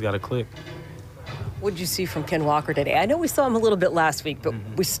league. We just got to click. What did you see from Ken Walker today? I know we saw him a little bit last week, but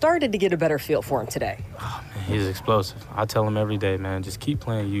we started to get a better feel for him today. Oh, man, he's explosive. I tell him every day, man, just keep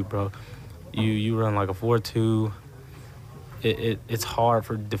playing you, bro. You run like a 4.2. It's hard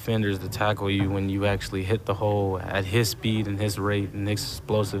for defenders to tackle you when you actually hit the hole at his speed and his rate and his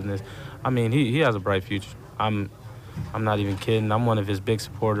explosiveness. I mean, he has a bright future. I'm not even kidding. I'm one of his big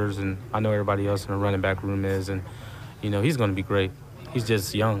supporters, and I know everybody else in the running back room is, and, he's going to be great. He's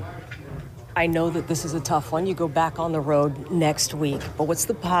just young. I know that this is a tough one. You go back on the road next week, but what's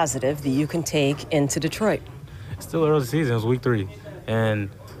the positive that you can take into Detroit? It's still early season. It's week 3, and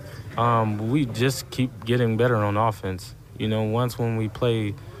we just keep getting better on offense. Once when we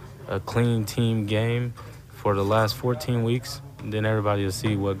play a clean team game for the last 14 weeks, then everybody will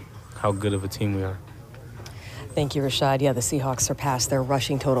see how good of a team we are. Thank you, Rashad. Yeah, the Seahawks surpassed their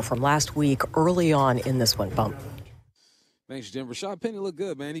rushing total from last week early on in this one. Bump. Thanks, Jim. Rashad Penny looked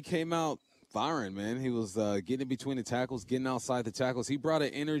good, man. He came out firing, man. He was getting in between the tackles, getting outside the tackles. He brought an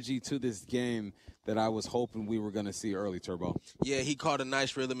energy to this game that I was hoping we were going to see early, Turbo. Yeah, he caught a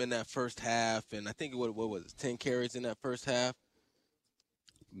nice rhythm in that first half, and I think what was it, 10 carries in that first half?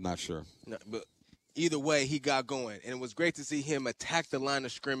 Not sure. No, but either way, he got going, and it was great to see him attack the line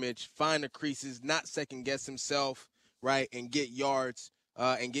of scrimmage, find the creases, not second-guess himself, right, and get yards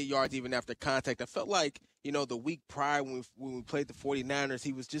even after contact. I felt like, the week prior when we played the 49ers,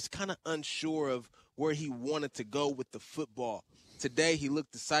 he was just kind of unsure of where he wanted to go with the football. Today, he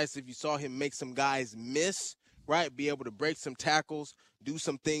looked decisive. You saw him make some guys miss, right, be able to break some tackles, do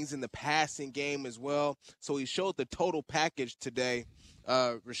some things in the passing game as well. So he showed the total package today,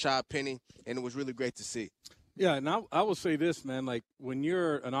 Rashad Penny, and it was really great to see. Yeah, and I will say this, man, like when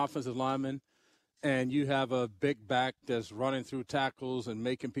you're an offensive lineman and you have a big back that's running through tackles and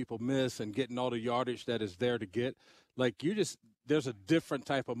making people miss and getting all the yardage that is there to get, like there's a different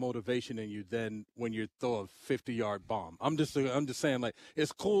type of motivation in you than when you throw a 50-yard bomb. I'm just saying, like,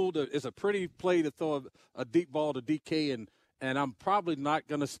 it's cool. It's a pretty play to throw a deep ball to DK, and I'm probably not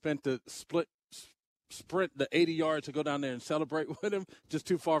going to sprint the 80 yards to go down there and celebrate with him. Just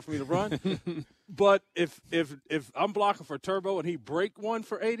too far for me to run. But if I'm blocking for Turbo and he break one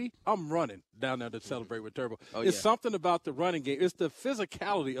for 80, I'm running down there to celebrate with Turbo. It's something about the running game. It's the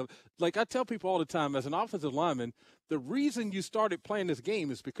physicality of, like I tell people all the time, as an offensive lineman, the reason you started playing this game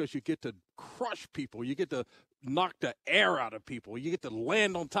is because you get to crush people. You get to knock the air out of people. You get to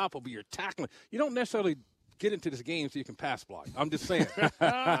land on top of your tackling. You don't necessarily get into this game so you can pass block. I'm just saying.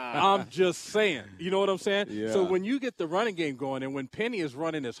 I'm just saying. You know what I'm saying? Yeah. So when you get the running game going and when Penny is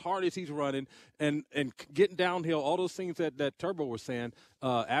running as hard as he's running and getting downhill, all those things that Turbo was saying,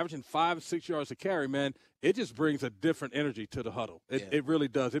 averaging 5-6 yards a carry, man, it just brings a different energy to the huddle. It really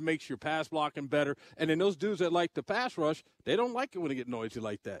does. It makes your pass blocking better. And then those dudes that like the pass rush, they don't like it when they get noisy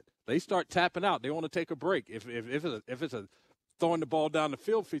like that. They start tapping out. They want to take a break. If it's a throwing the ball down the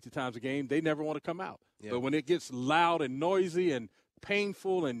field 50 times a game, they never want to come out. Yeah. But when it gets loud and noisy and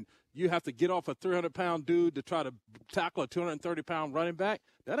painful and you have to get off a 300-pound dude to try to tackle a 230-pound running back,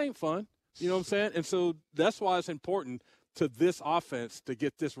 that ain't fun. You know what I'm saying? And so that's why it's important to this offense to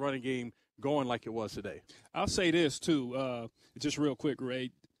get this running game going like it was today. I'll say this, too, just real quick,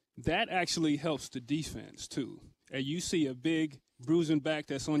 Ray. That actually helps the defense, too. And you see a big bruising back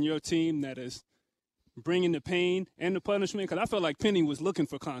that's on your team that is bringing the pain and the punishment, because I felt like Penny was looking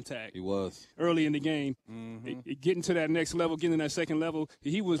for contact. He was. Early in the game. Getting to that next level, getting to that second level,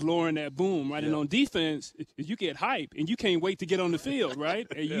 he was lowering that boom, right? Yeah. And on defense, you get hype, and you can't wait to get on the field, right?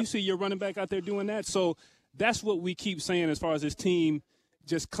 And you see your running back out there doing that. So that's what we keep saying as far as this team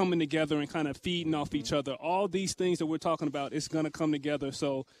just coming together and kind of feeding off each other. All these things that we're talking about, it's going to come together.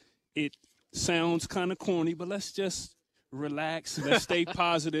 So it sounds kind of corny, but let's just relax, let's stay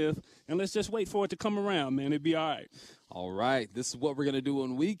positive, and let's just wait for it to come around, man. It'll be all right. All right. This is what we're going to do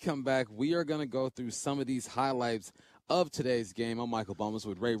when we come back. We are going to go through some of these highlights of today's game. I'm Michael Bomas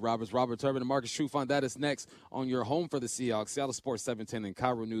with Ray Roberts, Robert Turbin, and Marcus Trufant. That is next on your home for the Seahawks, Seattle Sports 710 and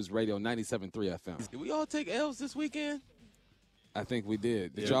Cairo News Radio 97.3 FM. Did we all take L's this weekend? I think we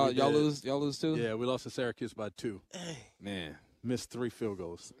did. Did yeah, y'all lose? Y'all lose too? Yeah, we lost to Syracuse by 2. Man. Missed 3 field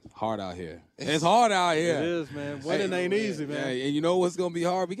goals. Hard out here. It's hard out here. It is, man. Winning ain't easy, man. Hey, and you know what's going to be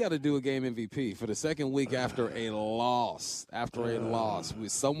hard? We got to do a game MVP for the second week after a loss.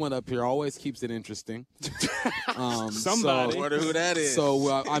 Someone up here always keeps it interesting. Somebody. I wonder who that is.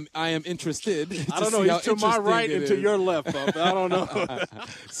 So I am interested. I don't know. He's to my right and to your left. I don't know.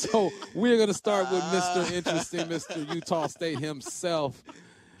 So we're going to start with Mr. Interesting, Mr. Utah State himself.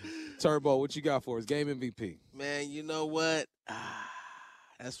 Turbo, what you got for us? Game MVP. Man, you know what?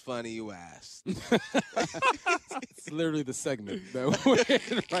 That's funny you asked. It's literally the segment that we're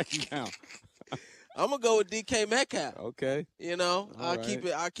in right now. I'm gonna go with DK Metcalf. Okay.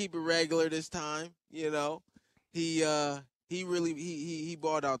 I'll keep it regular this time. He really he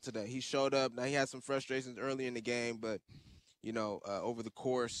balled out today. He showed up. Now he had some frustrations early in the game, but over the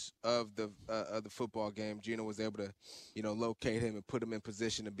course of the football game, Gino was able to, locate him and put him in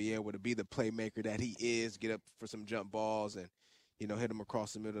position to be able to be the playmaker that he is, get up for some jump balls and, hit him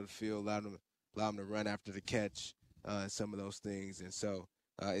across the middle of the field, allow him to run after the catch, and some of those things. And so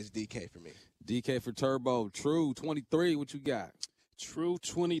it's DK for me. DK for Turbo. True 23, what you got? True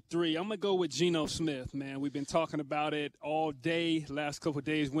 23. I'm going to go with Geno Smith, man. We've been talking about it all day, last couple of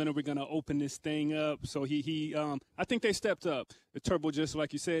days. When are we going to open this thing up? So I think they stepped up. The Turbo, just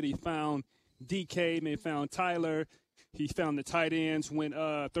like you said, he found DK, and they found Tyler. He found the tight ends, went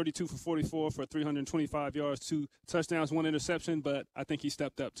 32 for 44 for 325 yards, 2 touchdowns, 1 interception, but I think he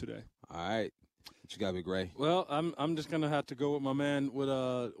stepped up today. All right. What you got, Big Ray? Well, I'm just gonna have to go with my man with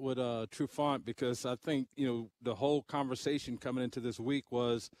Trufant, because I think the whole conversation coming into this week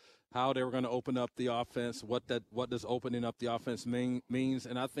was how they were going to open up the offense, what does opening up the offense means,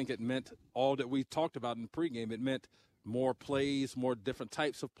 and I think it meant all that we talked about in the pregame. It meant more plays, more different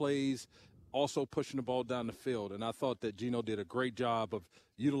types of plays, also pushing the ball down the field. And I thought that Geno did a great job of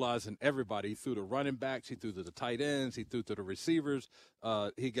utilizing everybody. He threw the running backs, he threw to the tight ends, he threw to the receivers.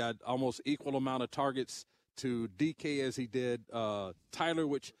 He got almost equal amount of targets to DK as he did Tyler,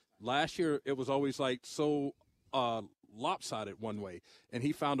 which last year it was always like so lopsided one way, and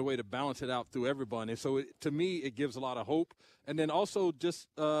he found a way to balance it out through everyone. And so to me, it gives a lot of hope. And then also just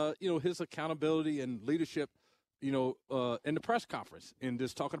his accountability and leadership in the press conference and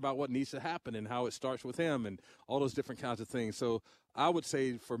just talking about what needs to happen and how it starts with him and all those different kinds of things. So I would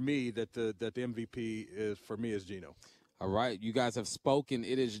say for me that the MVP is Geno. All right, you guys have spoken.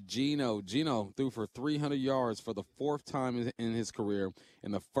 It is Geno. Geno threw for 300 yards for the 4th time in his career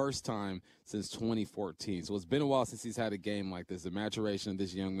and the first time since 2014. So it's been a while since he's had a game like this. The maturation of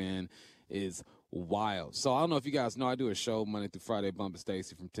this young man is wild. So I don't know if you guys know, I do a show Monday through Friday, Bump and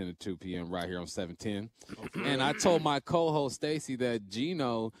Stacy, from 10 to 2 p.m. right here on 710. And I told my co-host Stacy that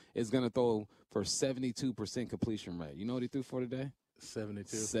Geno is going to throw for 72% completion rate. You know what he threw for today?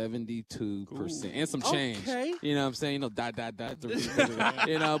 72%. And some change. Okay. You know what I'm saying? Dot.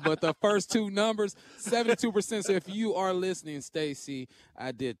 But the first two numbers, 72%. So if you are listening, Stacy,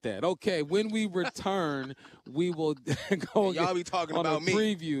 I did that. Okay, when we return, we will go Y'all be talking on about a me.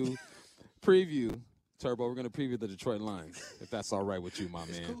 preview. Turbo, we're going to preview the Detroit Lions, if that's all right with you, my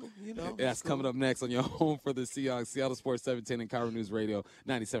man. Cool. That's coming up next on your home for the Seahawks, Seattle Sports 710 and Cairo News Radio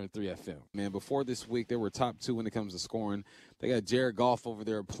 97.3 FM. Man, before this week, they were top 2 when it comes to scoring. They got Jared Goff over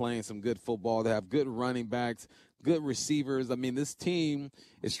there playing some good football. They have good running backs, good receivers. I mean, this team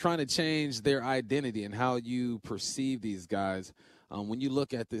is trying to change their identity and how you perceive these guys. When you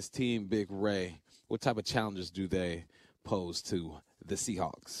look at this team, Big Ray, what type of challenges do they pose to the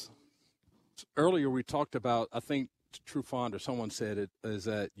Seahawks? Earlier we talked about, I think Trufant or someone said it, is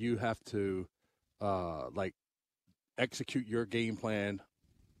that you have to execute your game plan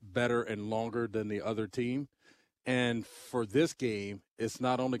better and longer than the other team. And for this game, it's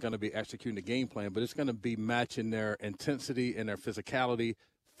not only going to be executing the game plan, but it's going to be matching their intensity and their physicality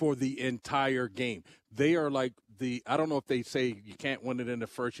for the entire game. They are like I don't know if they say you can't win it in the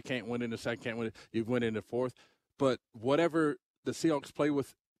first, you can't win it in the second, can't win it, you win it in the fourth. But whatever the Seahawks play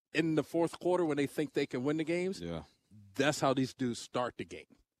with in the fourth quarter when they think they can win the games, that's how these dudes start the game.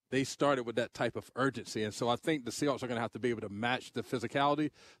 They started with that type of urgency. And so I think the Seahawks are going to have to be able to match the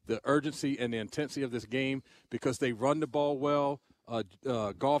physicality, the urgency, and the intensity of this game because they run the ball well.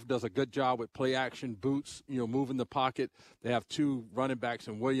 Goff does a good job with play action, boots, moving the pocket. They have 2 running backs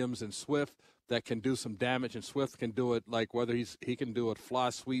in Williams and Swift that can do some damage, and Swift can do it like whether he can do a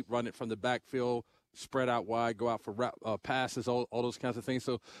fly sweep, run it from the backfield, spread out wide, go out for passes, all those kinds of things.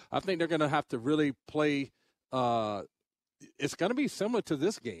 So I think they're going to have to really play it's going to be similar to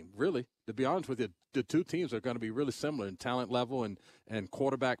this game, really, to be honest with you. The two teams are going to be really similar in talent level and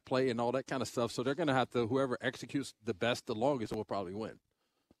quarterback play and all that kind of stuff. So they're going to have to, whoever executes the best, the longest, will probably win.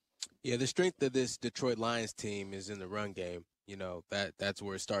 Yeah, the strength of this Detroit Lions team is in the run game. That's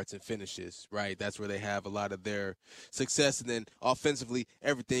where it starts and finishes, right? That's where they have a lot of their success. And then offensively,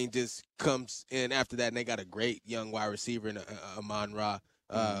 everything just comes in after that. And they got a great young wide receiver in Amon-Ra.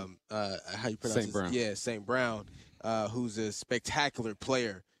 How you pronounce St. Brown. Yeah, St. Brown, who's a spectacular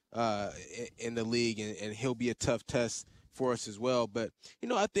player in the league. And he'll be a tough test for us as well. But,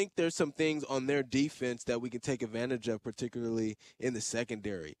 I think there's some things on their defense that we can take advantage of, particularly in the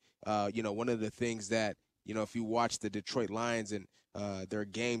secondary. One of the things that, if you watch the Detroit Lions and their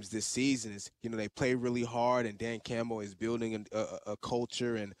games this season is, they play really hard, and Dan Campbell is building a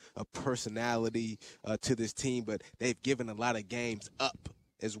culture and a personality to this team, but they've given a lot of games up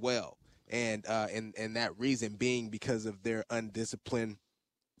as well. And that reason being because of their undisciplined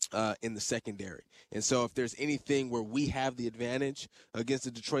in the secondary. And so if there's anything where we have the advantage against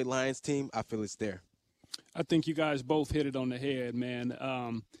the Detroit Lions team, I feel it's there. I think you guys both hit it on the head,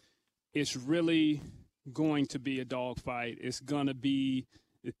 man. It's really going to be a dogfight. It's going to be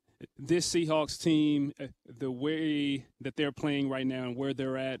this Seahawks team, the way that they're playing right now and where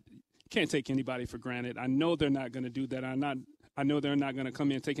they're at. Can't take anybody for granted. I know they're not going to do that. I know they're not going to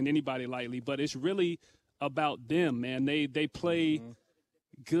come in taking anybody lightly, but it's really about them, man. They play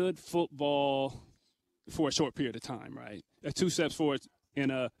good football for a short period of time, right? 2 steps forward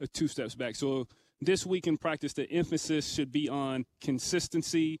and 2 steps back. So this week in practice, the emphasis should be on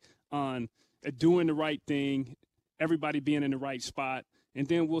consistency, on doing the right thing, everybody being in the right spot, and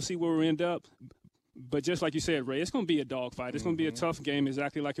then we'll see where we end up. But just like you said, Ray, it's going to be a dogfight. It's going to be a tough game,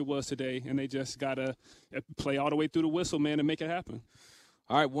 exactly like it was today, and they just got to play all the way through the whistle, man, and make it happen.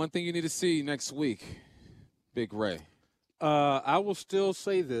 All right, one thing you need to see next week, Big Ray. I will still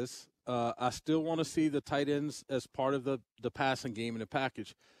say this. I still want to see the tight ends as part of the passing game in the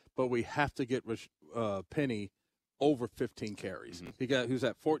package, but we have to get Penny over 15 carries. He was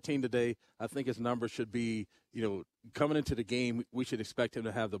at 14 today. I think his number should be, coming into the game, we should expect him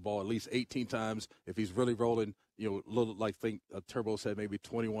to have the ball at least 18 times. If he's really rolling, little like Turbo said, maybe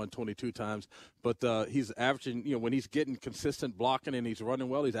 21, 22 times. But he's averaging, when he's getting consistent blocking and he's running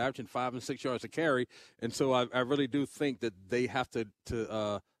well, he's averaging 5 and 6 yards a carry. And so I really do think that they have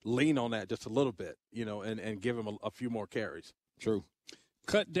to lean on that just a little bit, and give him a few more carries. True.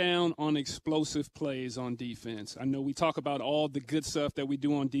 Cut down on explosive plays on defense. I know we talk about all the good stuff that we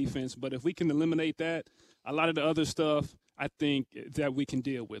do on defense, but if we can eliminate that, a lot of the other stuff I think that we can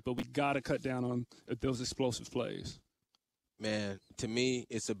deal with. But we got to cut down on those explosive plays. Man, to me,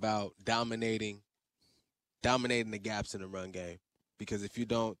 it's about dominating the gaps in the run game. Because if you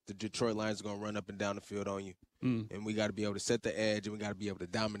don't, the Detroit Lions are going to run up and down the field on you. And we got to be able to set the edge, and we got to be able to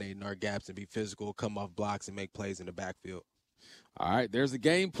dominate in our gaps and be physical, come off blocks, and make plays in the backfield. All right, there's a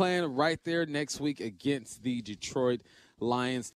game plan right there next week against the Detroit Lions.